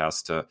out. She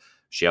has to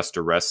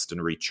rest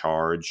and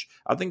recharge.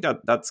 I think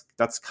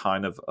that's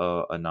kind of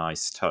a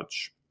nice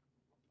touch.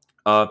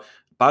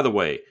 By the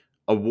way,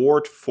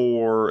 award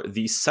for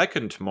the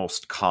second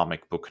most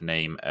comic book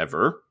name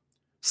ever,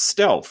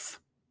 Stealth,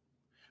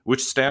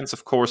 which stands,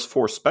 of course,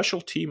 for Special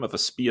Team of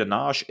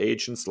Espionage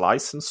Agents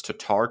licensed to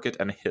target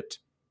and hit.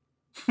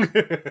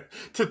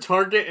 To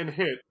target and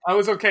hit. I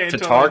was okay To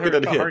until target I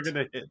heard and hit. target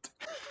and hit.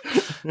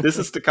 This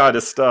is the kind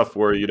of stuff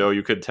where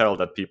you could tell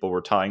that people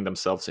were tying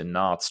themselves in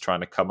knots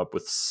trying to come up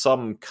with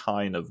some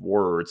kind of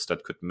words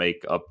that could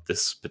make up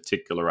this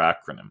particular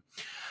acronym.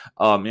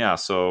 Yeah,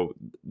 so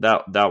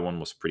that one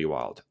was pretty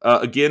wild.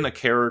 Again, a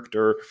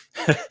character,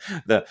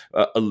 the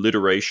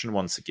alliteration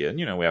once again.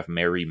 We have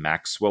Mary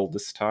Maxwell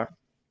this time,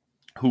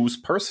 whose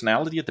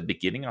personality at the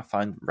beginning I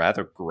find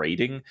rather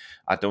grating.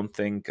 I don't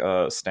think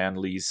Stan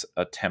Lee's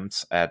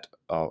attempts at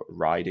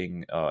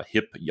writing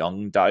hip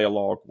young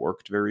dialogue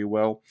worked very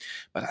well.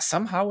 But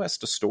somehow, as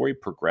the story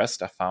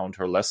progressed, I found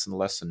her less and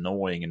less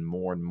annoying and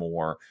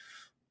more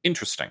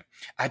interesting.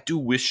 I do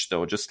wish,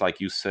 though, just like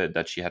you said,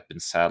 that she had been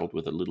saddled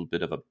with a little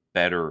bit of a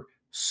better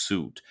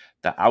suit.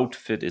 The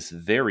outfit is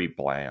very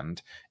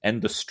bland,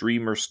 and the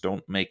streamers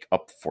don't make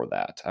up for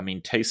that. I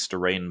mean, taste the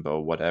rainbow,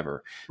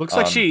 whatever. It looks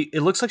like she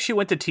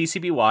went to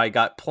TCBY,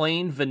 got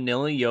plain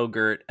vanilla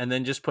yogurt, and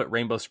then just put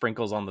rainbow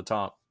sprinkles on the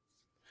top.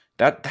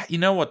 That you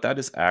know what? That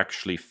is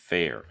actually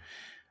fair.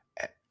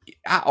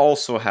 I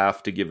also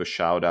have to give a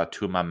shout out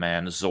to my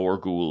man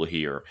Zorgul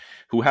here,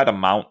 who had a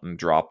mountain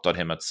dropped on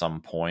him at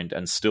some point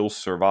and still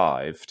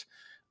survived.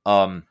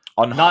 Not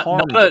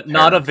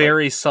a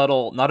very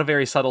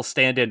subtle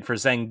stand-in for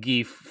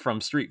Zangief from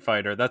Street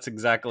Fighter. That's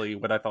exactly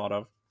what I thought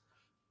of.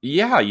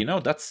 Yeah,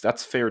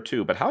 that's fair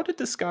too. But how did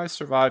this guy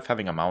survive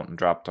having a mountain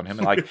dropped on him?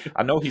 And like,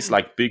 I know he's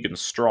like big and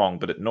strong,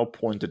 but at no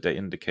point did they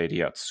indicate he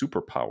had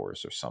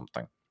superpowers or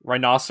something.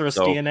 Rhinoceros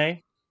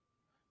DNA?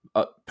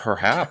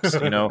 Perhaps,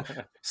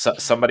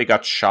 somebody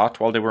got shot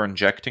while they were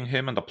injecting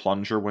him and the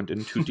plunger went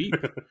in too deep.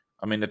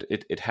 I mean,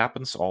 it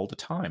happens all the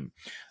time.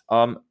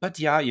 But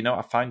yeah,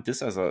 I find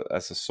this as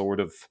a sort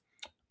of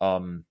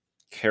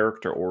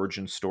character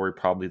origin story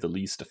probably the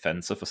least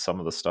offensive of some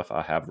of the stuff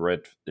I have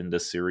read in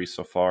this series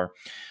so far.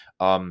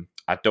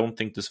 I don't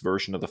think this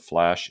version of the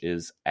Flash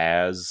is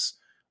as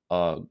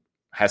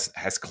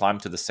has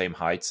climbed to the same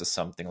heights as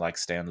something like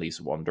Stan Lee's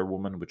Wonder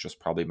Woman, which is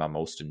probably my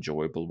most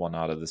enjoyable one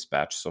out of this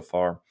batch so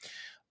far.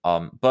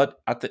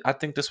 But I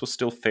think this was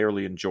still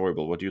fairly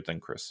enjoyable. What do you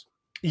think, Chris?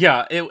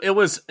 Yeah, it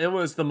was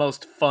the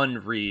most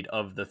fun read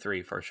of the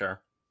three for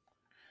sure.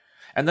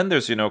 And then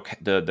there's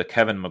the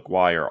Kevin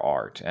Maguire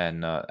art,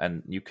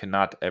 and you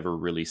cannot ever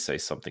really say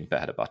something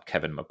bad about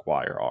Kevin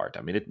Maguire art.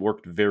 I mean, it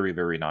worked very,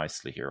 very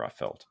nicely here, I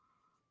felt.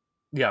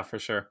 Yeah, for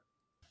sure.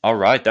 All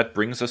right, that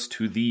brings us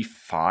to the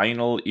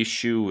final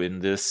issue in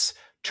this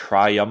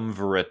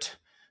triumvirate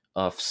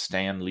of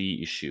Stan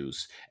Lee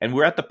issues. And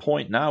we're at the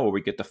point now where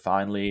we get to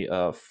finally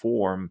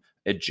form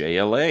a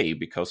JLA,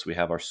 because we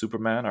have our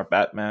Superman, our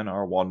Batman,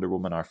 our Wonder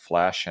Woman, our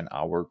Flash, and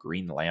our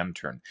Green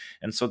Lantern.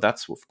 And so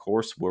that's, of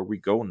course, where we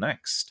go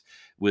next,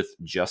 with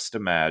Just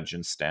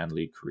Imagine Stan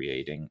Lee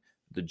creating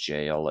the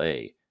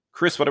JLA.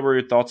 Chris, what were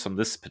your thoughts on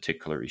this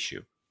particular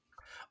issue?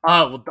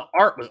 Well, the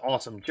art was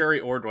awesome. Jerry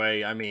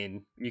Ordway, I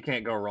mean, you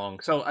can't go wrong.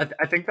 So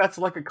I think that's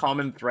like a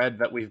common thread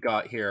that we've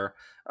got here,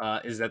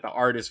 is that the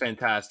art is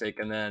fantastic,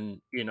 and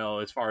then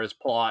as far as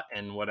plot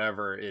and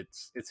whatever,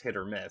 it's hit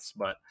or miss.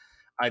 But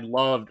I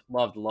loved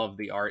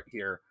the art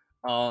here.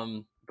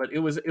 But it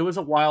was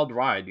a wild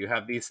ride. You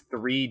have these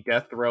 3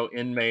 death row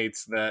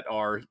inmates that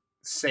are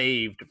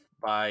saved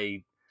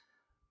by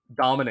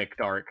Dominic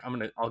Dark.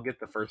 I'll get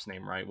the first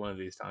name right one of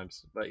these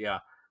times. But yeah.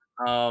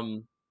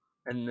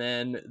 and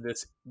then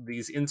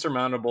these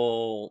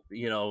insurmountable,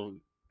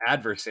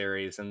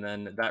 adversaries, and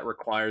then that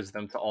requires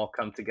them to all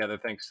come together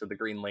thanks to the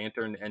Green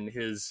Lantern and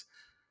his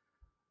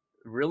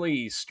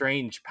really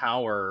strange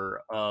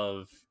power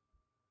of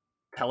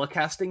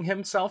telecasting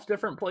himself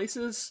different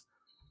places.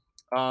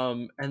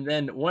 And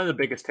then one of the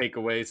biggest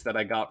takeaways that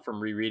I got from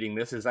rereading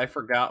this is I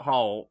forgot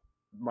how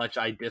much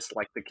I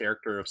dislike the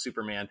character of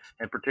Superman,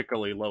 and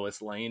particularly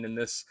Lois Lane in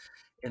this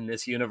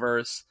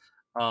universe.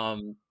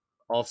 Um,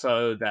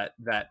 Also, that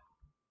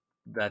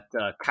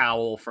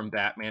cowl from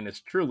Batman is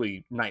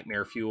truly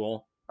nightmare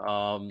fuel.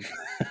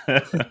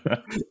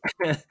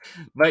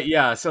 But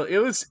yeah, so it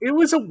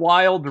was a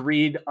wild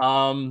read.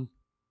 Happy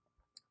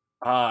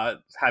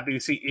to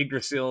see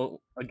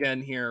Yggdrasil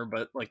again here,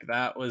 but like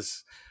that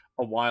was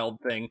a wild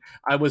thing.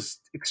 I was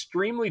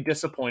extremely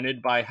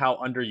disappointed by how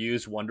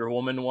underused Wonder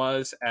Woman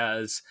was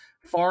as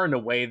far and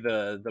away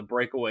the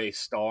breakaway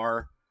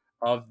star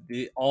of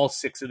the all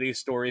six of these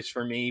stories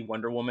for me.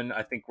 Wonder Woman,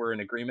 I think we're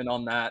in agreement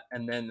on that.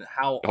 And then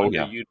Oh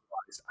yeah,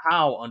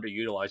 how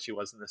underutilized she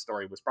was in this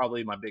story was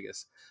probably my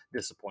biggest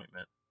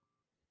disappointment.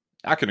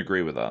 I can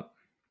agree with that.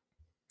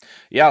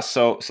 Yeah,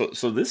 so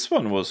this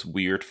one was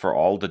weird for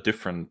all the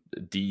different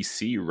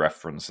DC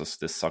references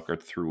this sucker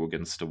threw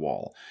against the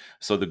wall.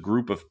 So the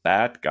group of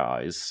bad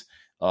guys,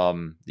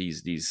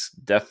 these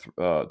death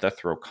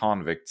row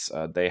convicts,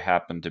 um, they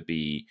happen to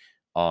be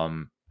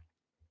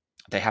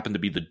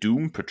the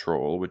Doom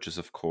Patrol, which is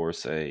of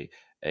course a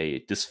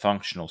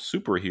dysfunctional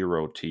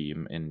superhero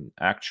team in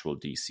actual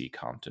DC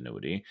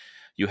continuity.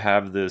 You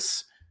have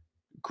this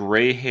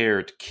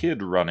gray-haired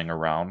kid running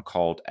around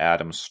called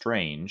Adam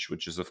Strange,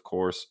 which is of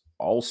course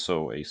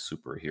also a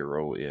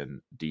superhero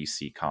in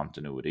DC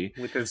continuity.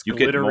 With his You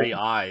get glittery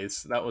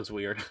eyes. That was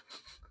weird.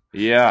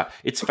 yeah,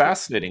 it's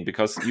fascinating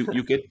because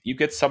you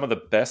get some of the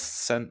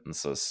best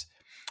sentences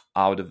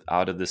out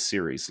of this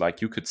series.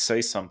 Like you could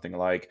say something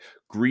like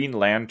Green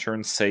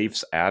Lantern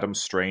saves Adam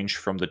Strange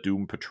from the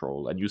Doom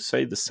Patrol, and you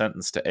say the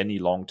sentence to any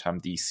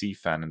longtime DC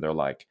fan and they're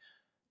like,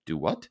 "Do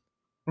what?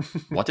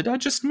 What did I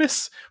just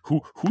miss?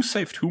 Who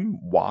saved whom?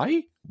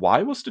 Why?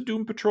 Why was the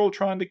Doom Patrol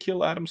trying to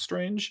kill Adam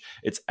Strange?"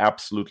 It's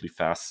absolutely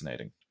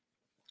fascinating.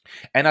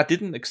 And I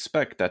didn't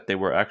expect that they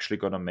were actually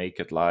going to make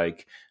it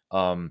like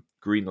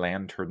Green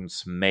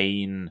Lantern's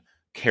main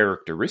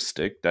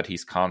characteristic that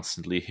he's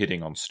constantly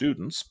hitting on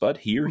students, but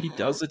here he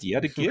does it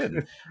yet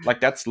again.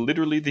 Like that's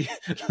literally the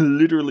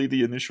literally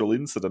the initial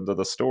incident of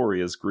the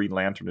story is Green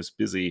Lantern is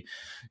busy,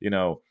 you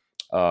know,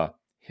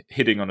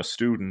 hitting on a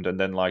student, and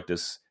then like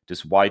this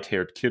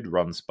white-haired kid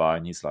runs by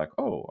and he's like,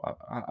 "Oh,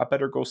 I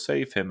better go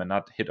save him and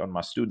not hit on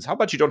my students. How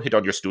about you don't hit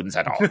on your students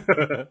at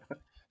all?"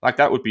 Like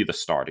that would be the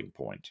starting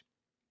point.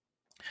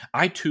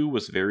 I too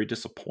was very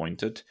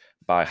disappointed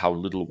by how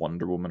little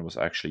Wonder Woman was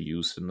actually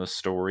used in this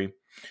story.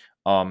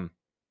 Um,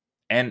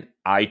 and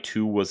I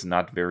too was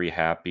not very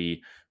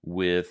happy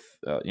with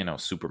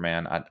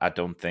Superman. I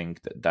don't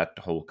think that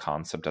whole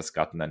concept has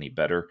gotten any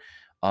better.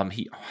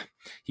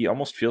 He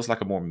almost feels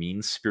like a more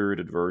mean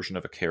spirited version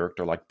of a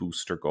character like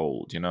Booster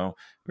Gold.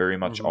 Very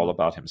much all Mhm.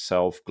 about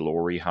himself,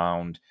 glory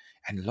hound.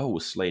 And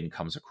Lois Lane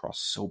comes across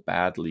so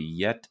badly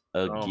yet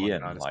Oh my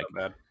again. god, it's so Like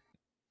bad.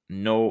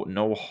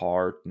 no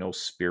heart, no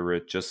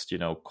spirit, just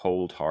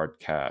cold hard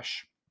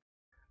cash.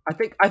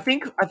 I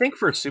think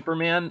for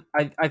Superman,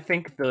 I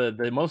think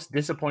the most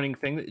disappointing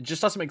thing, it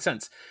just doesn't make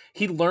sense.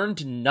 He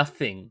learned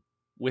nothing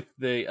with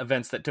the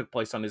events that took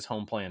place on his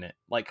home planet.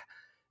 Like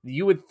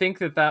you would think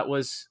that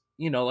was,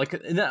 like,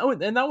 and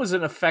that was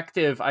an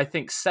effective, I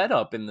think,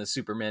 setup in the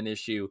Superman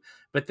issue.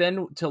 But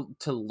then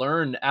to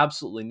learn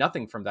absolutely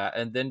nothing from that,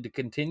 and then to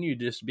continue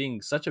just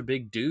being such a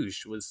big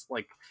douche was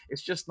like,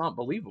 it's just not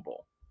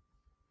believable.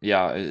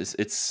 Yeah,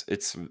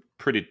 it's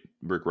pretty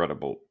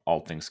regrettable, all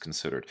things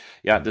considered.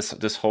 Yeah,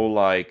 this whole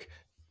like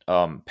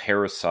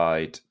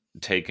parasite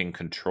taking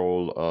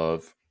control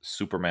of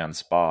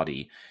Superman's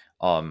body,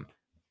 um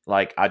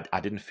like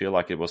I didn't feel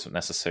like it wasn't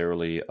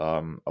necessarily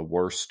a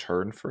worse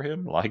turn for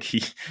him. Like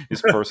his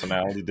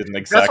personality didn't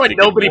That's why exactly get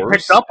nobody picked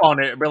worse. up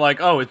on it. We're like,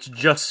 oh, it's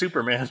just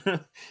Superman.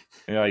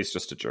 Yeah, he's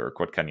just a jerk.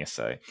 What can you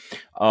say?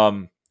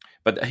 Um,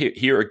 but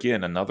here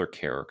again, another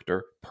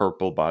character,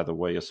 Purple, by the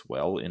way, as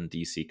well in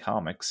DC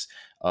Comics,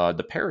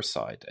 the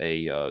Parasite,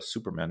 a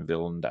Superman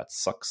villain that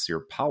sucks your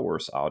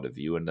powers out of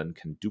you and then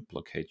can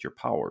duplicate your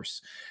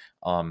powers.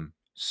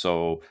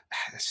 So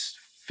it's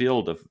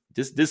filled of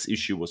this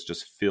issue was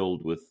just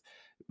filled with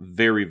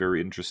very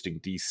very interesting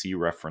DC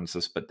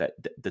references, but that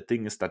the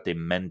thing is that they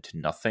meant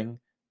nothing.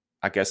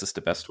 I guess is the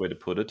best way to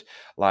put it.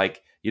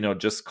 Like,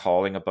 just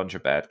calling a bunch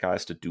of bad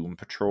guys to Doom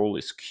Patrol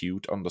is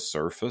cute on the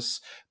surface,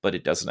 but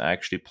it doesn't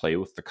actually play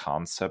with the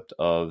concept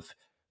of,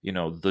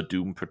 the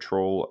Doom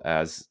Patrol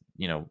as,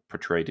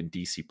 portrayed in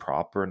DC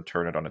proper and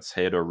turn it on its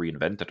head or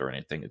reinvent it or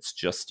anything. It's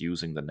just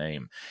using the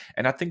name.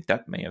 And I think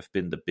that may have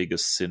been the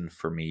biggest sin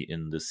for me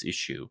in this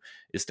issue,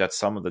 is that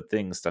some of the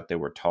things that they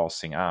were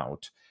tossing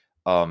out,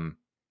 um,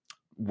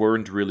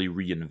 weren't really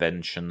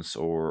reinventions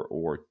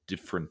or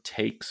different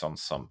takes on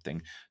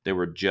something. They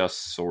were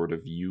just sort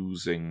of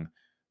using,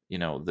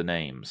 the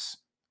names.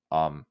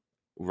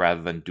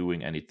 rather than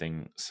doing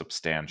anything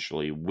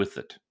substantially with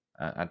it.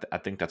 I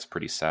think that's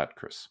pretty sad,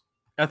 Chris.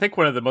 I think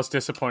one of the most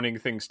disappointing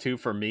things too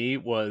for me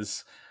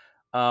was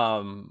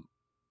um,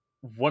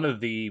 one of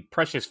the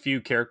precious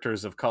few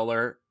characters of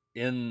color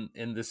in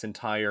this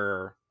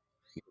entire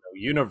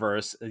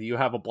universe. You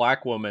have a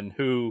black woman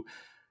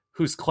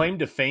whose claim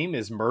to fame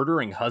is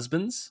murdering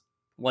husbands.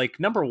 Like,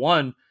 number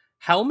one,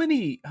 how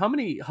many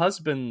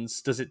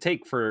husbands does it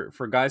take for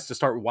guys to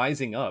start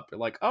wising up?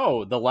 Like,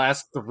 oh, the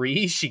last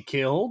three she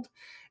killed,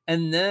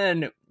 and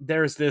then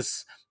there's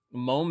this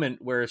moment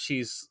where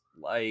she's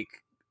like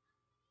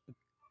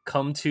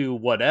come to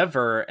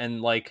whatever,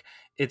 and like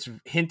it's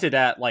hinted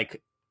at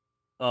like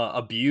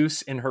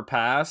abuse in her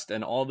past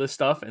and all this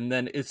stuff, and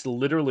then it's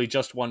literally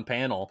just one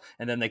panel,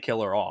 and then they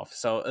kill her off.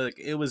 So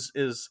it was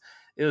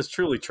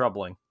truly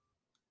troubling.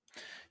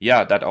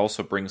 Yeah, that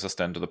also brings us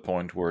then to the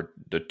point where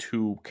the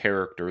two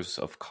characters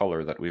of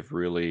color that we've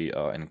really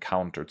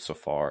encountered so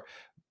far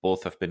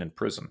both have been in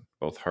prison,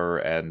 both her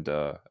and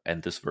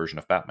this version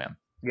of Batman.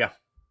 Yeah.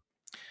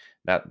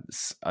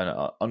 That's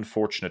an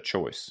unfortunate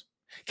choice.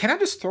 Can I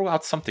just throw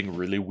out something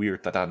really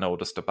weird that I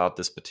noticed about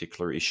this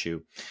particular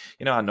issue?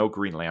 You know, I know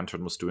Green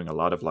Lantern was doing a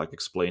lot of like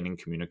explaining,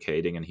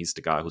 communicating, and he's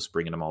the guy who's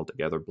bringing them all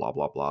together, blah,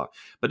 blah, blah.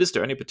 But is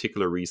there any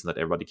particular reason that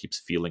everybody keeps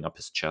feeling up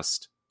his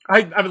chest?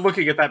 I'm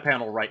looking at that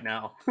panel right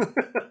now.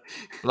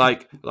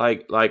 like,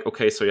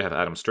 okay, so you have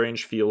Adam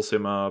Strange feels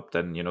him up,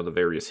 then, you know, the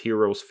various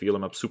heroes feel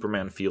him up,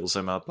 Superman feels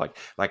him up.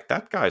 Like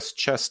that guy's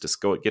chest is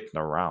getting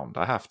around,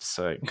 I have to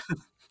say.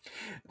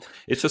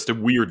 It's just a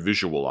weird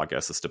visual, I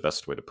guess, is the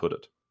best way to put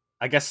it.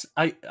 I guess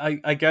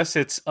I guess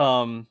it's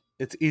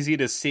easy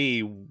to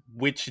see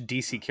which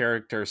DC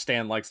character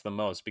Stan likes the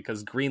most,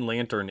 because Green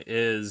Lantern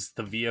is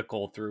the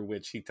vehicle through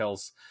which he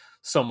tells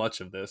so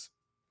much of this.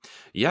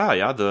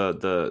 Yeah,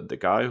 the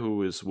guy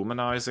who is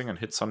womanizing and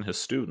hits on his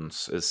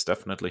students is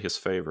definitely his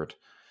favorite.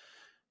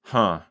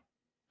 Huh.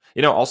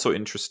 You know, also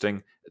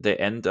interesting, they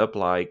end up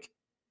like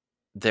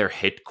their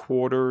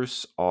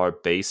headquarters are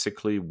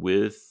basically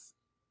with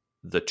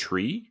the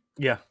tree.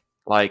 Yeah.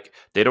 Like,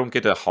 they don't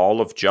get a Hall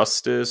of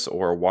Justice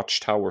or a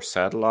Watchtower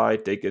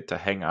satellite. They get to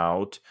hang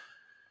out.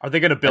 Are they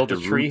going to build a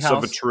tree roots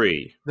house? Of a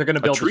tree. They're going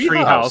to build a tree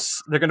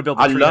house. They're going to build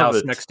a tree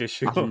house next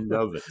issue. I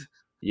love it.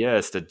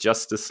 Yes, the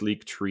Justice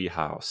League tree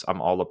house.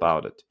 I'm all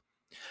about it.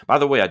 By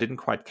the way, I didn't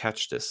quite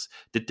catch this.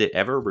 Did they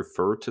ever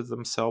refer to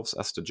themselves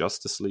as the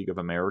Justice League of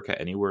America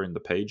anywhere in the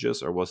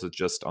pages, or was it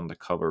just on the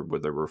cover where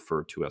they're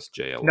referred to as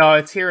JLA? No,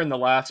 it's here in the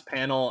last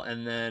panel,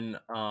 and then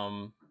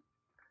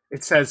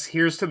it says,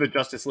 "Here's to the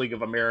Justice League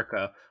of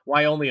America.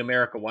 Why only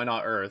America? Why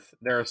not Earth?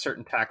 There are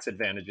certain tax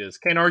advantages.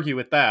 Can't argue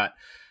with that.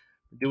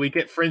 Do we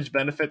get fringe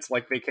benefits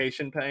like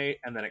vacation pay?"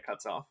 And then it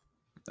cuts off.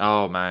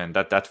 Oh man,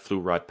 that flew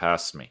right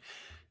past me.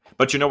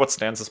 But you know what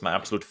stands as my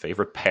absolute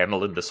favorite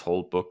panel in this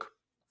whole book?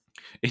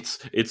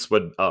 It's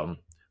when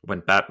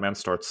Batman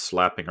starts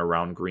slapping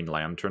around Green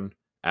Lantern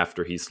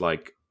after he's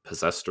like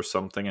possessed or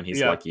something, and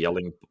he's like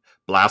yelling,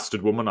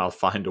 "Blasted woman, I'll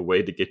find a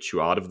way to get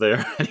you out of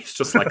there." And he's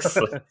just like,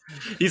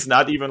 he's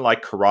not even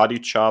like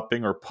karate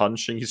chopping or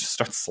punching. He just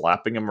starts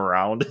slapping him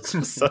around. It's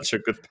just such a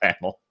good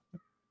panel.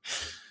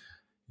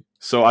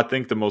 So I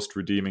think the most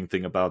redeeming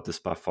thing about this,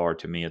 by far,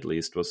 to me at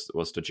least,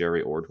 was the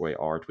Jerry Ordway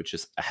art, which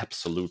is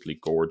absolutely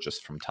gorgeous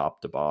from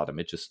top to bottom.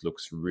 It just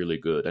looks really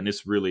good, and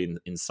it's really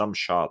in some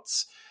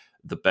shots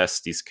the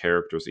best these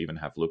characters even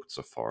have looked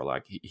so far.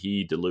 Like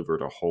he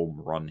delivered a home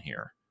run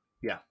here.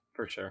 Yeah,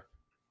 for sure.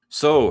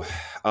 So,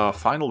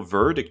 final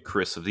verdict,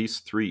 Chris, of these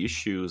 3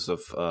 issues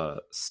of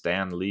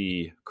Stan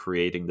Lee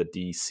creating the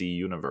DC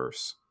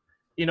universe.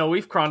 You know,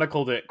 we've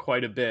chronicled it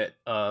quite a bit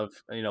of,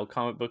 you know,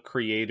 comic book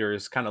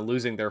creators kind of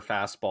losing their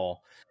fastball.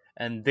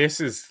 And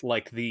this is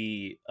like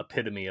the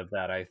epitome of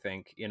that, I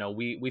think. You know,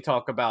 we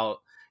talk about,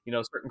 you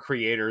know, certain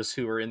creators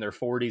who are in their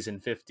 40s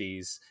and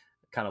 50s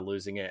kind of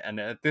losing it. And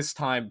at this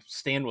time,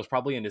 Stan was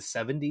probably in his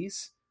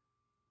 70s,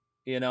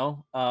 you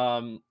know?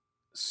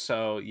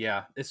 So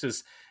yeah, this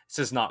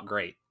is not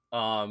great.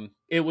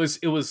 It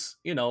was,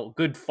 you know,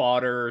 good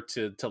fodder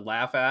to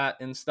laugh at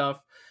and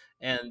stuff.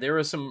 And there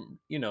were some,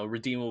 you know,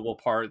 redeemable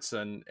parts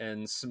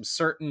and some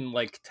certain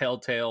like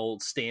telltale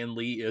Stan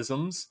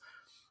Lee-isms.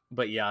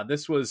 But yeah,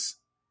 this was,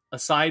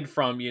 aside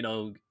from, you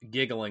know,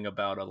 giggling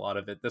about a lot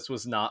of it, this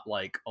was not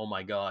like, oh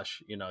my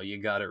gosh, you know,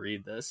 you got to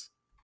read this.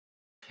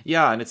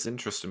 Yeah, and it's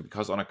interesting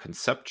because on a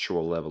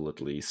conceptual level,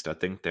 at least, I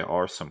think there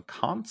are some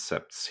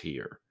concepts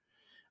here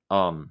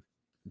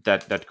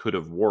that could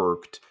have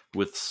worked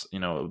with, you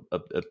know,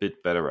 a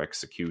bit better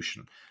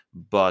execution.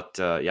 But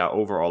yeah,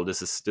 overall,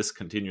 this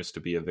continues to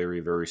be a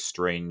very, very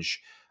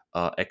strange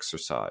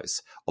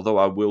exercise. Although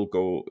I will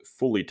go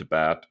fully to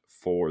bat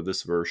for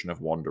this version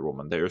of Wonder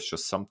Woman. There's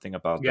just something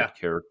about that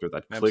character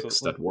that clicks,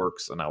 absolutely, that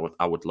works, and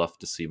I would love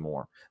to see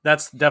more.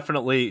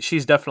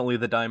 She's definitely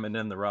the diamond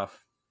in the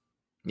rough.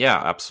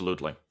 Yeah,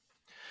 absolutely.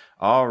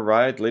 All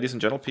right, ladies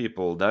and gentle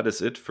people, that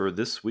is it for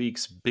this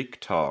week's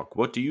Big Talk.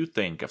 What do you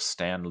think of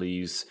Stan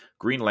Lee's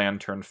Green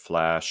Lantern,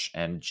 Flash,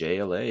 and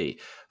JLA?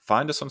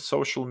 Find us on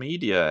social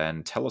media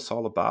and tell us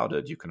all about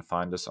it. You can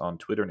find us on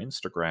Twitter and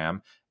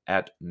Instagram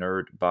at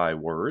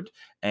NerdByWord,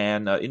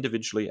 and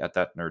individually at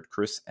That Nerd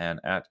Chris and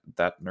at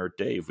That Nerd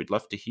Dave. We'd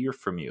love to hear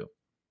from you.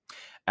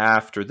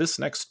 After this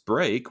next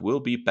break,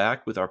 we'll be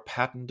back with our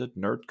patented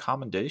nerd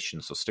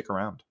commendation, so stick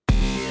around.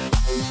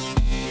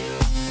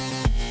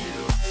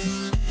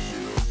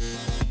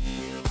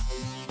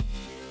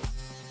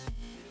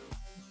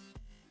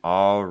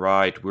 All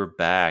right, we're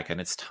back, and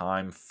it's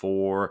time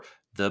for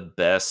the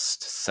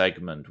best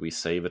segment. We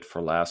save it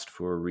for last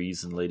for a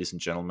reason, ladies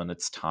and gentlemen.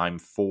 It's time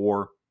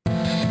for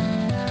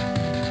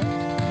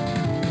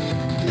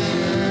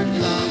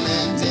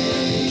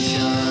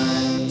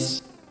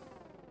recommendations.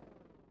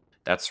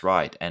 That's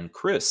right. And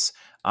Chris,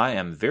 I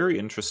am very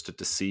interested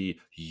to see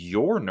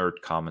your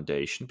nerd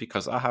commendation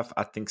because I have,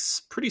 I think,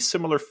 pretty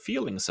similar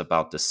feelings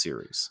about this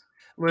series.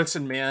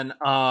 Listen, man,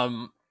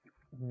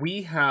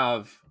 we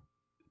have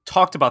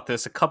talked about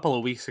this a couple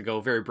of weeks ago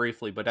very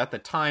briefly, but at the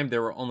time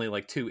there were only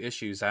like 2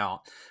 issues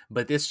out,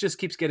 but this just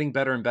keeps getting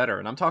better and better.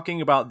 And I'm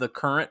talking about the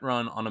current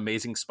run on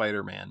Amazing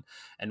Spider-Man.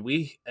 And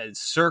we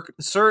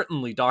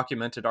certainly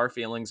documented our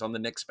feelings on the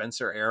Nick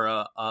Spencer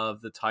era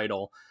of the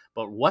title,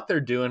 but what they're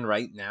doing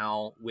right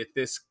now with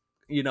this,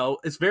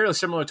 it's very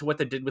similar to what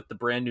they did with the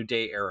Brand New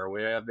Day era,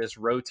 where you have this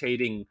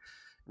rotating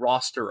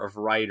roster of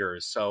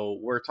writers. So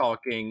we're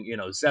talking,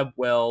 Zeb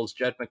Wells,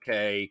 Jed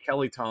MacKay,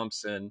 Kelly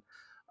Thompson,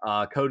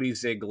 Cody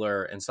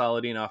Ziegler, and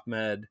Saladin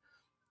Ahmed.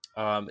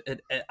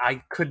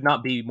 I could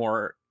not be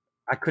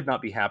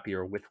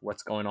happier with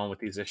what's going on with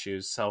these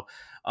issues. So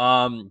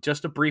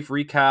just a brief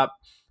recap.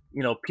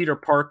 Peter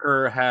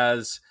Parker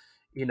has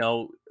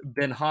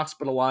been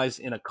hospitalized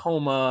in a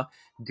coma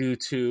due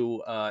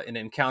to an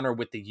encounter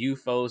with the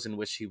UFOs in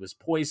which he was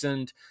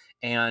poisoned.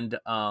 And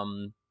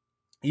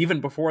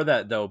even before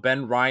that, though,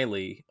 Ben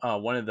Reilly,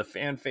 one of the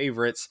fan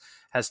favorites,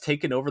 has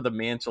taken over the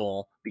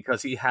mantle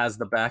because he has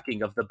the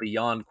backing of the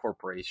Beyond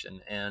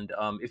Corporation. And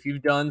if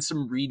you've done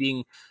some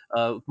reading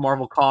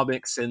Marvel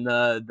Comics in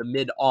the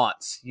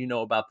mid-aughts, you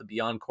know about the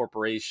Beyond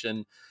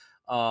Corporation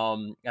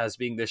as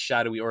being this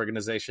shadowy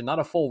organization, not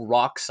a full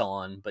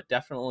Roxxon, but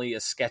definitely a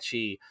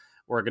sketchy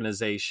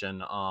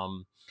organization.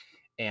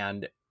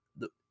 And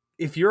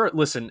if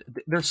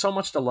there's so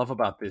much to love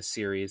about this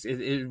series.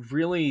 It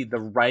really, the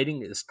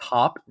writing is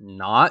top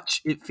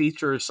notch. It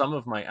features some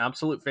of my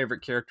absolute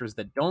favorite characters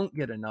that don't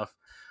get enough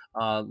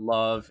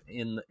love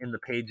in the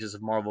pages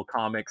of Marvel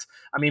Comics.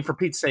 I mean, for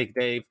Pete's sake,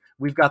 Dave,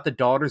 we've got the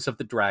Daughters of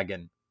the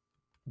Dragon.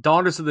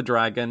 Daughters of the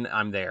Dragon,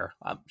 I'm there.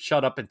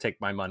 Shut up and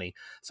take my money.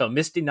 So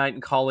Misty Knight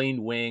and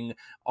Colleen Wing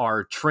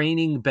are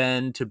training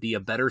Ben to be a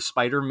better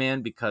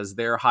Spider-Man because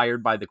they're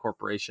hired by the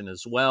corporation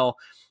as well.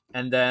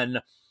 And then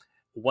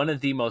one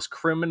of the most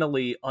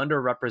criminally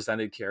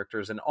underrepresented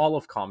characters in all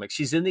of comics.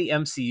 She's in the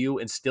MCU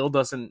and still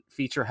doesn't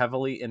feature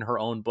heavily in her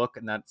own book,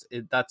 and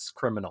that's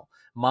criminal.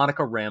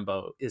 Monica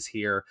Rambeau is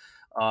here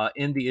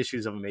in the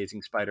issues of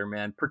Amazing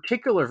Spider-Man.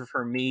 Particular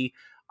for me,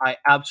 I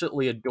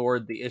absolutely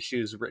adored the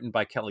issues written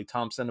by Kelly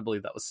Thompson. I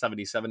believe that was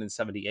 77 and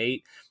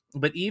 78.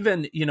 But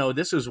even,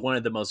 this was one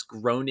of the most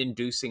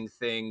groan-inducing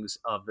things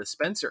of the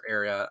Spencer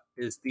era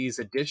is these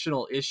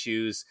additional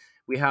issues.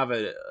 We have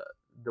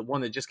the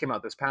one that just came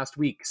out this past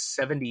week,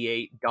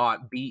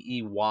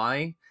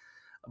 78.BEY.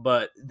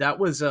 But that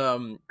was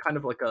kind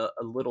of like a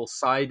little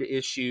side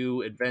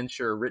issue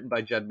adventure written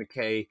by Jed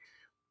MacKay,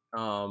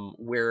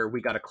 where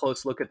we got a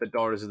close look at the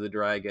Daughters of the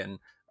Dragon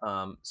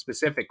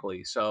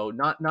specifically. So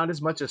not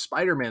as much a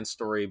Spider-Man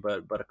story,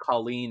 but a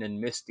Colleen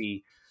and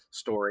Misty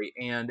story.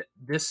 And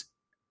this,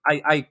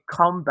 I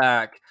come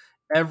back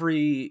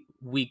every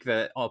week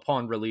that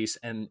upon release,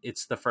 and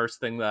it's the first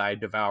thing that I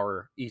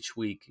devour each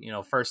week.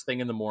 First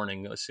thing in the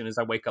morning, as soon as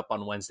I wake up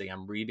on Wednesday,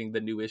 I'm reading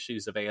the new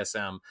issues of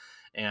ASM,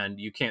 and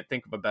you can't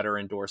think of a better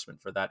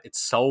endorsement for that.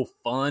 It's so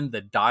fun.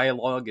 The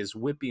dialogue is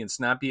whippy and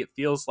snappy. It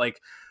feels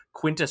like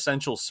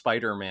quintessential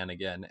Spider-Man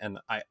again, and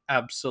I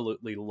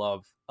absolutely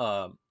love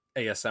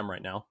ASM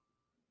right now.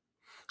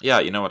 Yeah,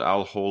 you know what?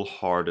 I'll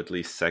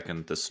wholeheartedly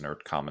second this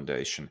nerd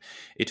commendation.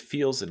 It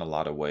feels in a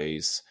lot of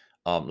ways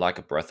like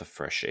a breath of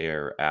fresh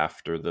air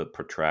after the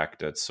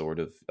protracted sort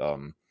of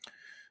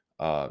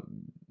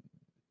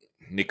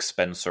Nick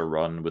Spencer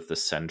run with the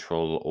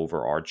central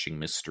overarching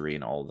mystery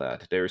and all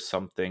that. There's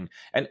something,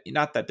 and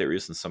not that there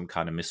isn't some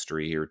kind of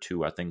mystery here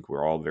too. I think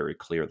we're all very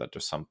clear that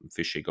there's something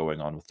fishy going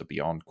on with the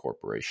Beyond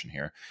Corporation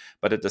here.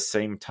 But at the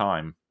same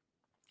time,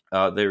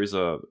 there's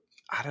a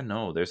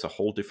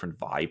whole different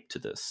vibe to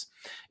this.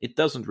 It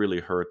doesn't really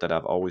hurt that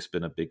I've always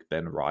been a big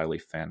Ben Reilly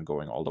fan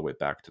going all the way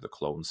back to the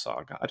Clone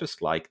Saga. I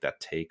just like that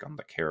take on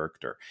the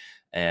character.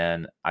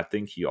 And I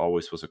think he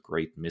always was a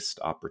great missed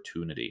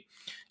opportunity.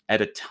 At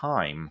a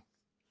time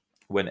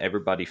when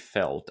everybody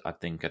felt, I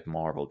think, at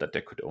Marvel that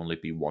there could only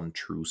be one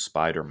true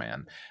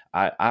Spider-Man,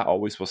 I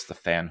always was the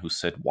fan who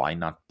said, why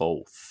not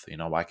both? You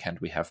know, why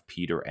can't we have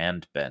Peter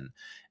and Ben?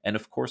 And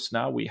of course,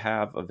 now we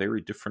have a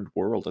very different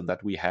world in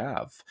that we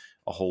have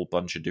a whole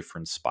bunch of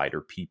different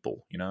Spider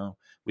people. You know,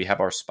 we have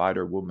our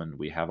Spider Woman,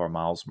 we have our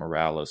Miles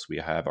Morales, we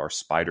have our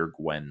Spider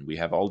Gwen, we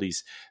have all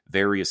these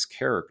various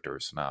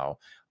characters now.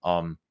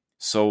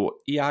 So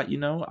yeah,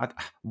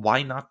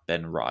 why not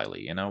Ben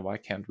Riley? You know, why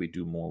can't we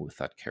do more with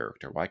that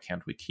character? Why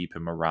can't we keep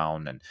him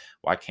around, and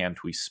why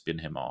can't we spin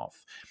him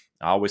off?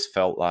 I always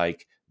felt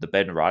like the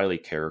Ben Riley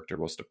character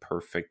was the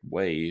perfect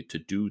way to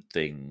do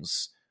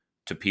things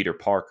to Peter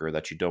Parker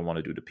that you don't want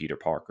to do to Peter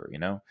Parker. You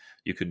know,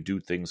 you can do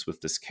things with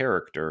this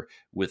character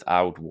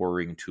without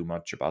worrying too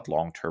much about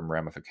long-term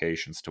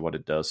ramifications to what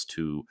it does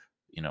to,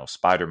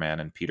 Spider-Man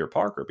and Peter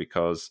Parker,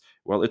 because,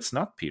 well, it's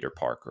not Peter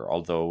Parker,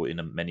 although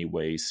in many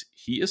ways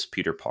he is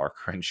Peter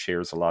Parker and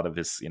shares a lot of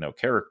his,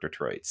 character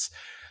traits.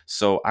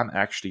 So I'm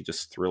actually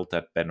just thrilled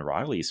that Ben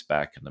Riley's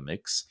back in the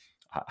mix.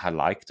 I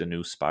like the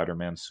new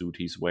Spider-Man suit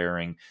he's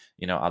wearing.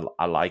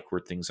 I like where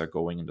things are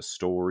going in the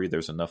story.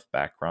 There's enough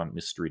background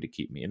mystery to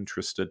keep me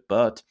interested,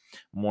 but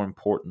more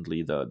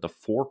importantly, the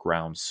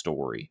foreground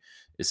story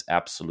is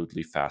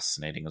absolutely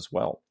fascinating as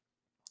well.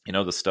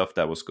 The stuff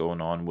that was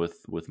going on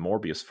with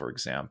Morbius, for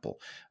example.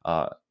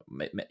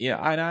 Yeah,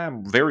 I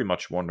am very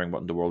much wondering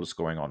what in the world is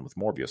going on with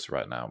Morbius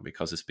right now,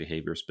 because his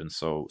behavior has been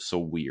so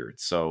weird.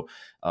 So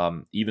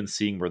even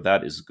seeing where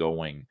that is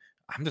going,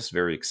 I'm just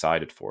very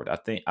excited for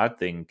it. I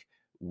think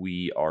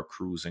we are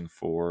cruising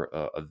for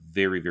a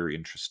very, very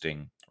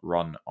interesting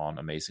run on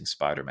Amazing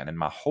Spider-Man, and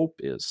my hope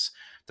is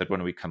that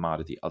when we come out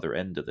at the other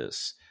end of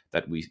this,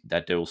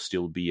 that there will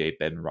still be a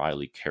Ben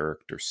Riley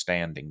character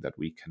standing that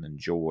we can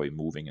enjoy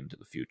moving into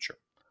the future.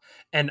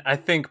 And I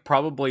think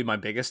probably my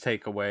biggest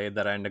takeaway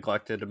that I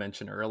neglected to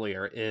mention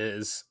earlier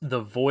is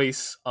the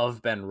voice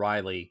of Ben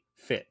Riley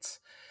fits.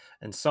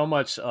 And so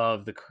much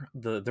of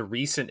the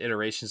recent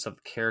iterations of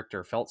the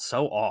character felt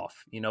so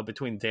off,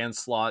 between Dan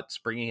Slott's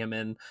bringing him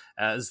in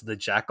as the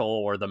Jackal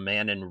or the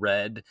Man in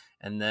Red,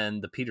 and then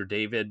the Peter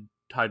David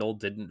title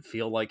didn't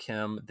feel like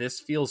him. This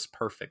feels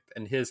perfect,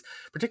 and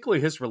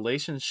particularly his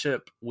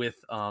relationship with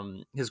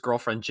his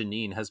girlfriend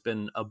Janine has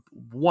been a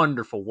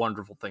wonderful,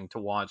 wonderful thing to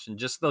watch, and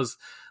just those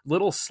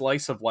little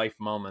slice of life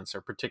moments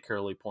are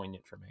particularly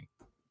poignant for me.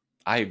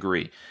 I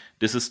agree.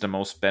 This is the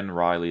most Ben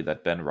Riley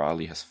that Ben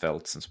Riley has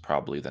felt since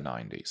probably the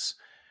 90s.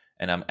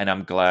 And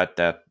I'm glad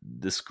that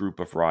this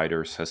group of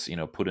writers has,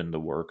 put in the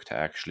work to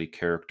actually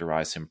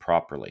characterize him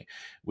properly,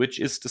 which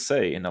is to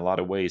say, in a lot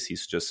of ways,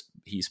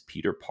 he's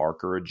Peter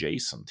Parker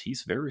adjacent.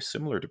 He's very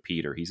similar to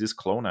Peter. He's his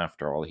clone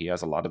after all. He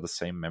has a lot of the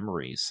same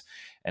memories.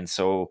 And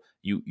so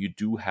you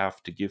do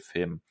have to give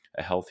him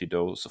a healthy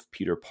dose of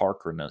Peter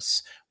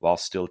Parkerness while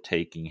still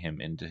taking him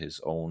into his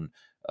own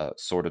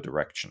sort of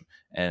direction.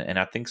 And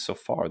I think so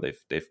far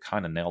they've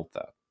kind of nailed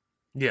that.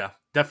 Yeah,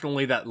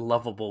 definitely that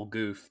lovable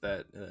goof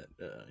that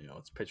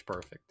it's pitch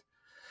perfect.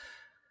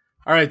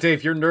 All right,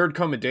 Dave, your nerd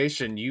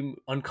commendation, you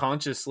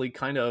unconsciously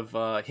kind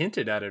of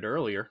hinted at it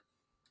earlier.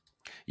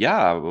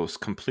 Yeah, it was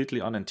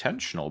completely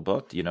unintentional,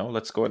 but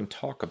let's go ahead and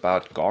talk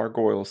about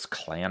Gargoyles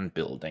clan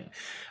building.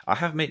 I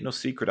have made no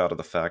secret out of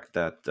the fact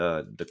that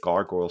the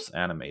Gargoyles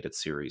animated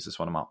series is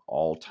one of my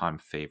all-time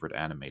favorite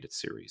animated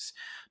series.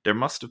 There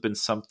must have been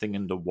something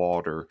in the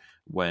water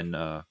when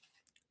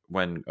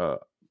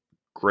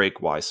Greg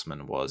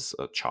Weisman was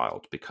a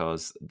child,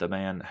 because the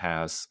man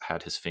has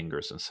had his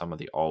fingers in some of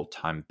the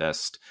all-time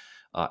best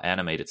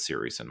animated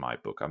series in my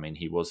book. I mean,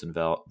 he was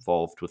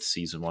involved with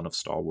season 1 of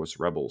Star Wars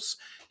Rebels.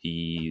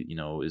 He,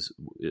 is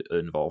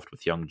involved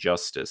with Young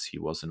Justice. He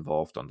was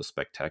involved on the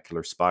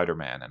Spectacular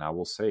Spider-Man. And I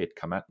will say it,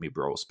 come at me,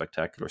 bro.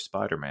 Spectacular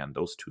Spider-Man,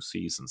 those 2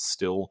 seasons,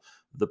 still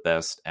the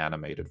best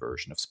animated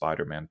version of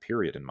Spider-Man,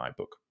 period, in my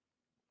book.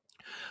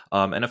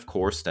 And of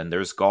course, then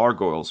there's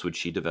Gargoyles,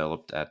 which he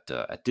developed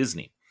at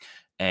Disney.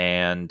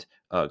 And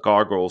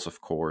Gargoyles,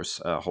 of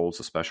course, holds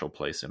a special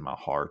place in my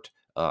heart.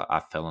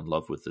 I fell in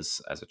love with this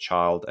as a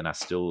child, and I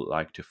still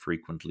like to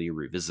frequently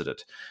revisit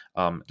it.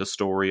 The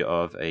story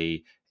of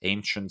a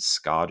ancient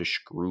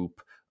Scottish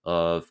group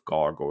of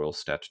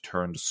gargoyles that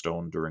turn to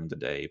stone during the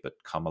day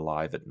but come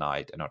alive at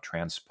night and are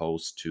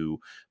transposed to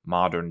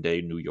modern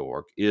day New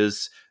York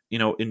is,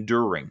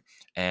 enduring.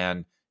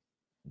 And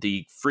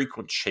the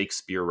frequent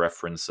Shakespeare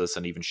references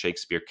and even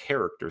Shakespeare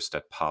characters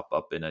that pop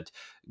up in it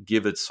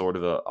give it sort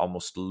of a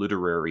almost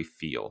literary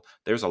feel.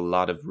 There's a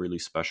lot of really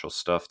special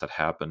stuff that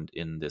happened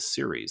in this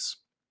series.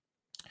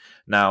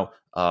 Now,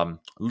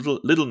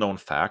 little known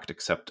fact,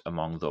 except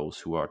among those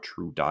who are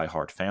true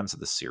diehard fans of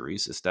the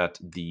series, is that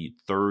the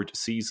 3rd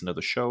season of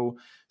the show,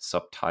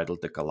 subtitled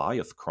The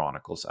Goliath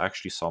Chronicles,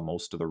 actually saw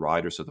most of the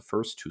writers of the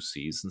first 2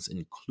 seasons,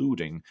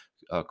 including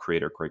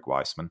creator Greg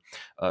Weisman,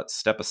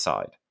 step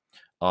aside.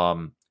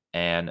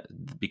 And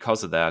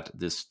because of that,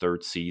 this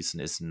 3rd season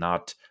is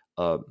not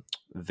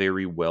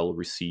very well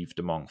received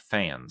among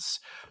fans.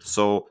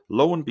 So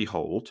lo and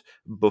behold,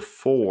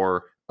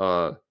 before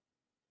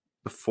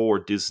before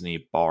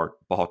Disney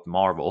bought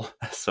Marvel.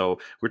 So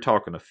we're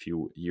talking a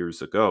few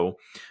years ago.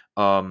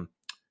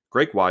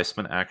 Greg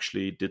Weisman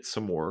actually did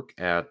some work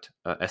at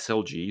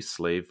SLG,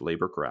 Slave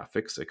Labor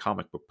Graphics, a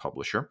comic book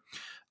publisher,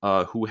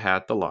 who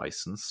had the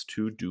license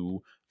to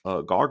do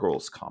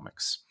Gargoyles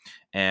comics.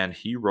 And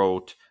he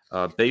wrote,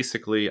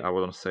 basically, I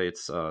want to say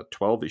it's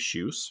 12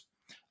 issues.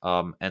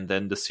 And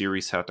then the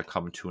series had to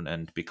come to an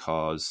end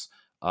because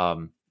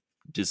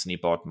Disney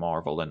bought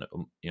Marvel and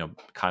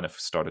kind of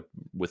started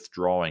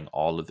withdrawing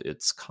all of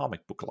its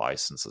comic book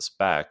licenses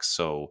back,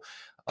 so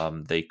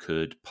they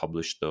could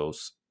publish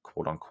those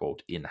quote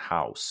unquote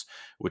in-house,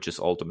 which is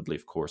ultimately,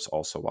 of course,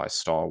 also why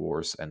Star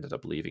Wars ended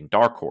up leaving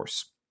Dark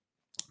Horse.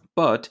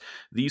 But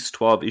these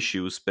 12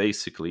 issues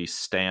basically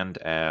stand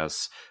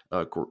as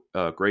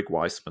Greg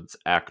Weisman's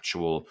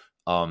actual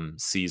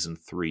season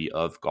 3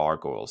 of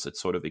Gargoyles. It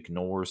sort of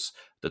ignores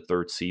the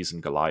third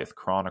season, Goliath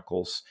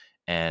Chronicles,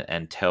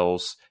 and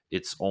tells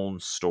its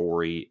own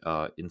story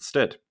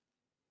instead.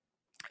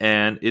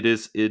 And it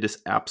is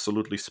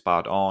absolutely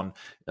spot on.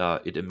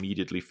 It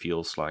immediately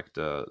feels like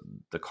the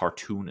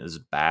cartoon is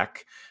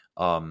back.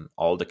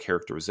 All the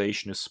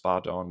characterization is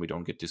spot on. We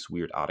don't get this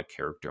weird out of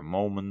character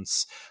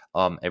moments.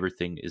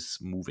 Everything is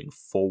moving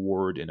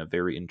forward in a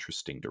very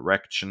interesting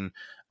direction.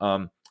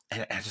 And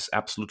I just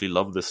absolutely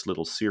love this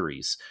little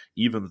series,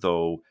 even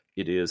though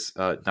it is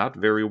not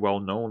very well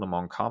known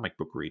among comic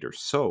book readers.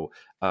 So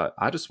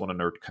I just want to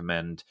nerd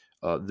commend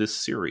this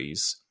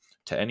series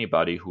to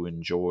anybody who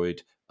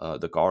enjoyed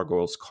the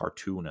Gargoyles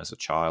cartoon as a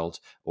child,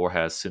 or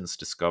has since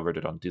discovered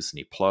it on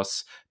Disney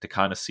Plus, to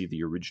kind of see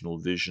the original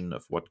vision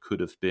of what could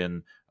have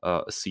been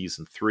a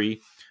season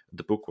 3.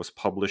 The book was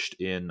published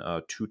in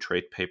 2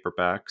 trade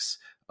paperbacks,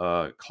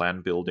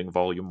 Clan Building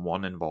Volume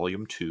 1 and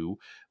Volume 2,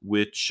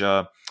 which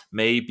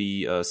may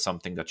be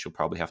something that you'll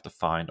probably have to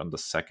find on the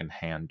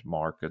second-hand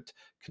market,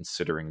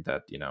 considering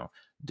that,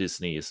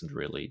 Disney isn't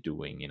really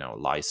doing,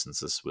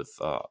 licenses with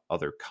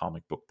other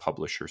comic book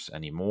publishers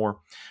anymore.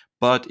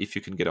 But if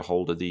you can get a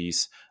hold of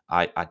these,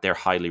 they're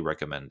highly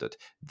recommended.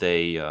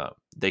 They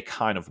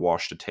kind of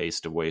wash the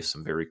taste away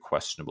some very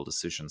questionable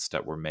decisions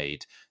that were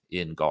made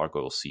in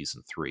Gargoyles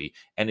Season 3,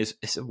 and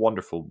it's a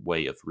wonderful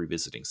way of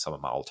revisiting some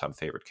of my all-time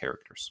favorite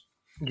characters.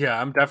 Yeah,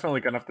 I'm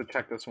definitely going to have to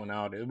check this one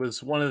out. It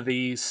was one of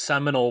the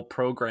seminal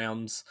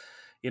programs,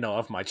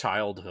 of my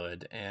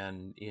childhood,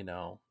 and,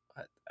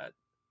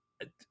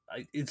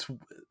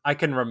 I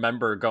can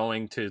remember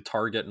going to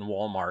Target and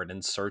Walmart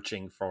and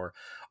searching for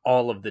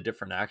all of the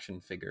different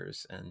action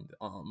figures, and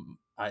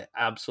I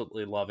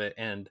absolutely love it,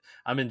 and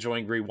I'm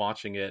enjoying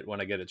rewatching it when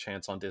I get a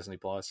chance on Disney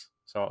Plus.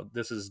 So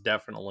this is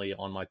definitely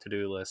on my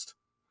to-do list.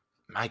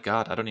 My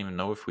God, I don't even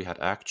know if we had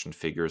action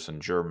figures in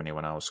Germany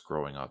when I was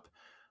growing up.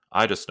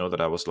 I just know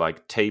that I was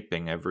like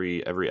taping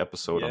every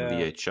episode on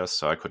VHS,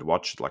 so I could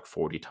watch it like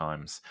 40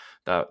 times.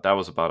 That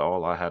was about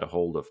all I had a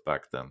hold of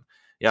back then.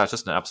 Yeah, it's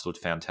just an absolute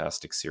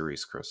fantastic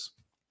series, Chris.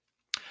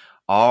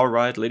 All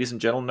right, ladies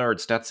and gentle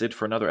nerds, that's it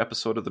for another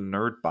episode of the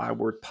Nerd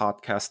Byword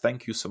podcast.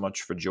 Thank you so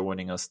much for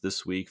joining us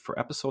this week for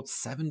episode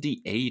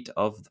 78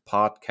 of the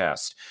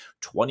podcast.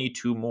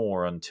 22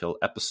 more until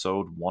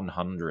episode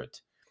 100.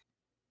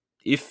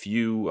 If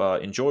you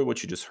enjoy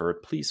what you just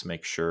heard, please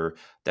make sure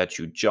that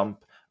you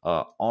jump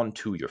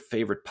onto your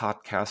favorite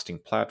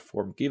podcasting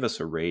platform, give us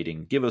a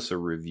rating, give us a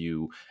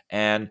review,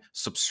 and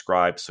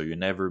subscribe so you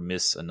never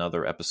miss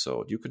another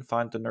episode. You can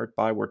find the Nerd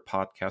Byword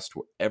podcast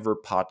wherever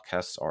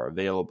podcasts are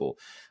available.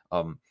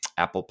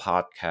 Apple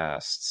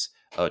Podcasts,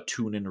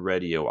 TuneIn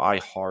Radio,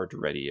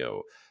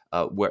 iHeartRadio,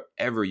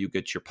 wherever you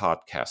get your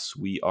podcasts,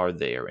 we are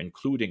there,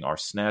 including our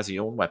snazzy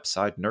own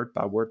website,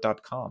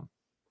 nerdbyword.com.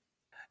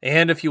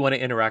 And if you want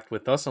to interact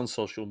with us on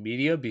social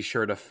media, be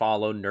sure to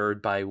follow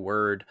Nerd by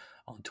Word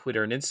on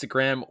Twitter and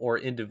Instagram, or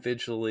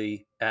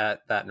individually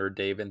at That Nerd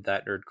Dave and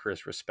That Nerd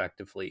Chris,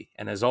 respectively.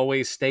 And as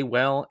always, stay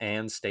well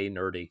and stay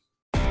nerdy.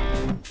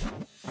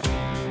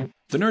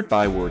 The Nerd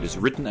Byword is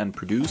written and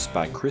produced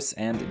by Chris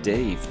and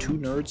Dave, two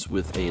nerds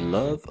with a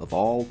love of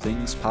all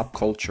things pop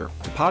culture.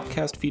 The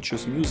podcast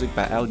features music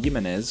by Al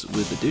Jimenez,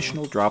 with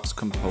additional drops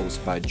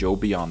composed by Joe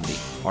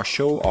Biondi. Our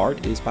show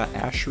art is by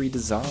Ashery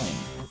Design.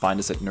 Find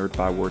us at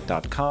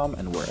nerdbyword.com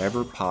and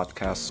wherever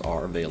podcasts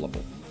are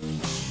available.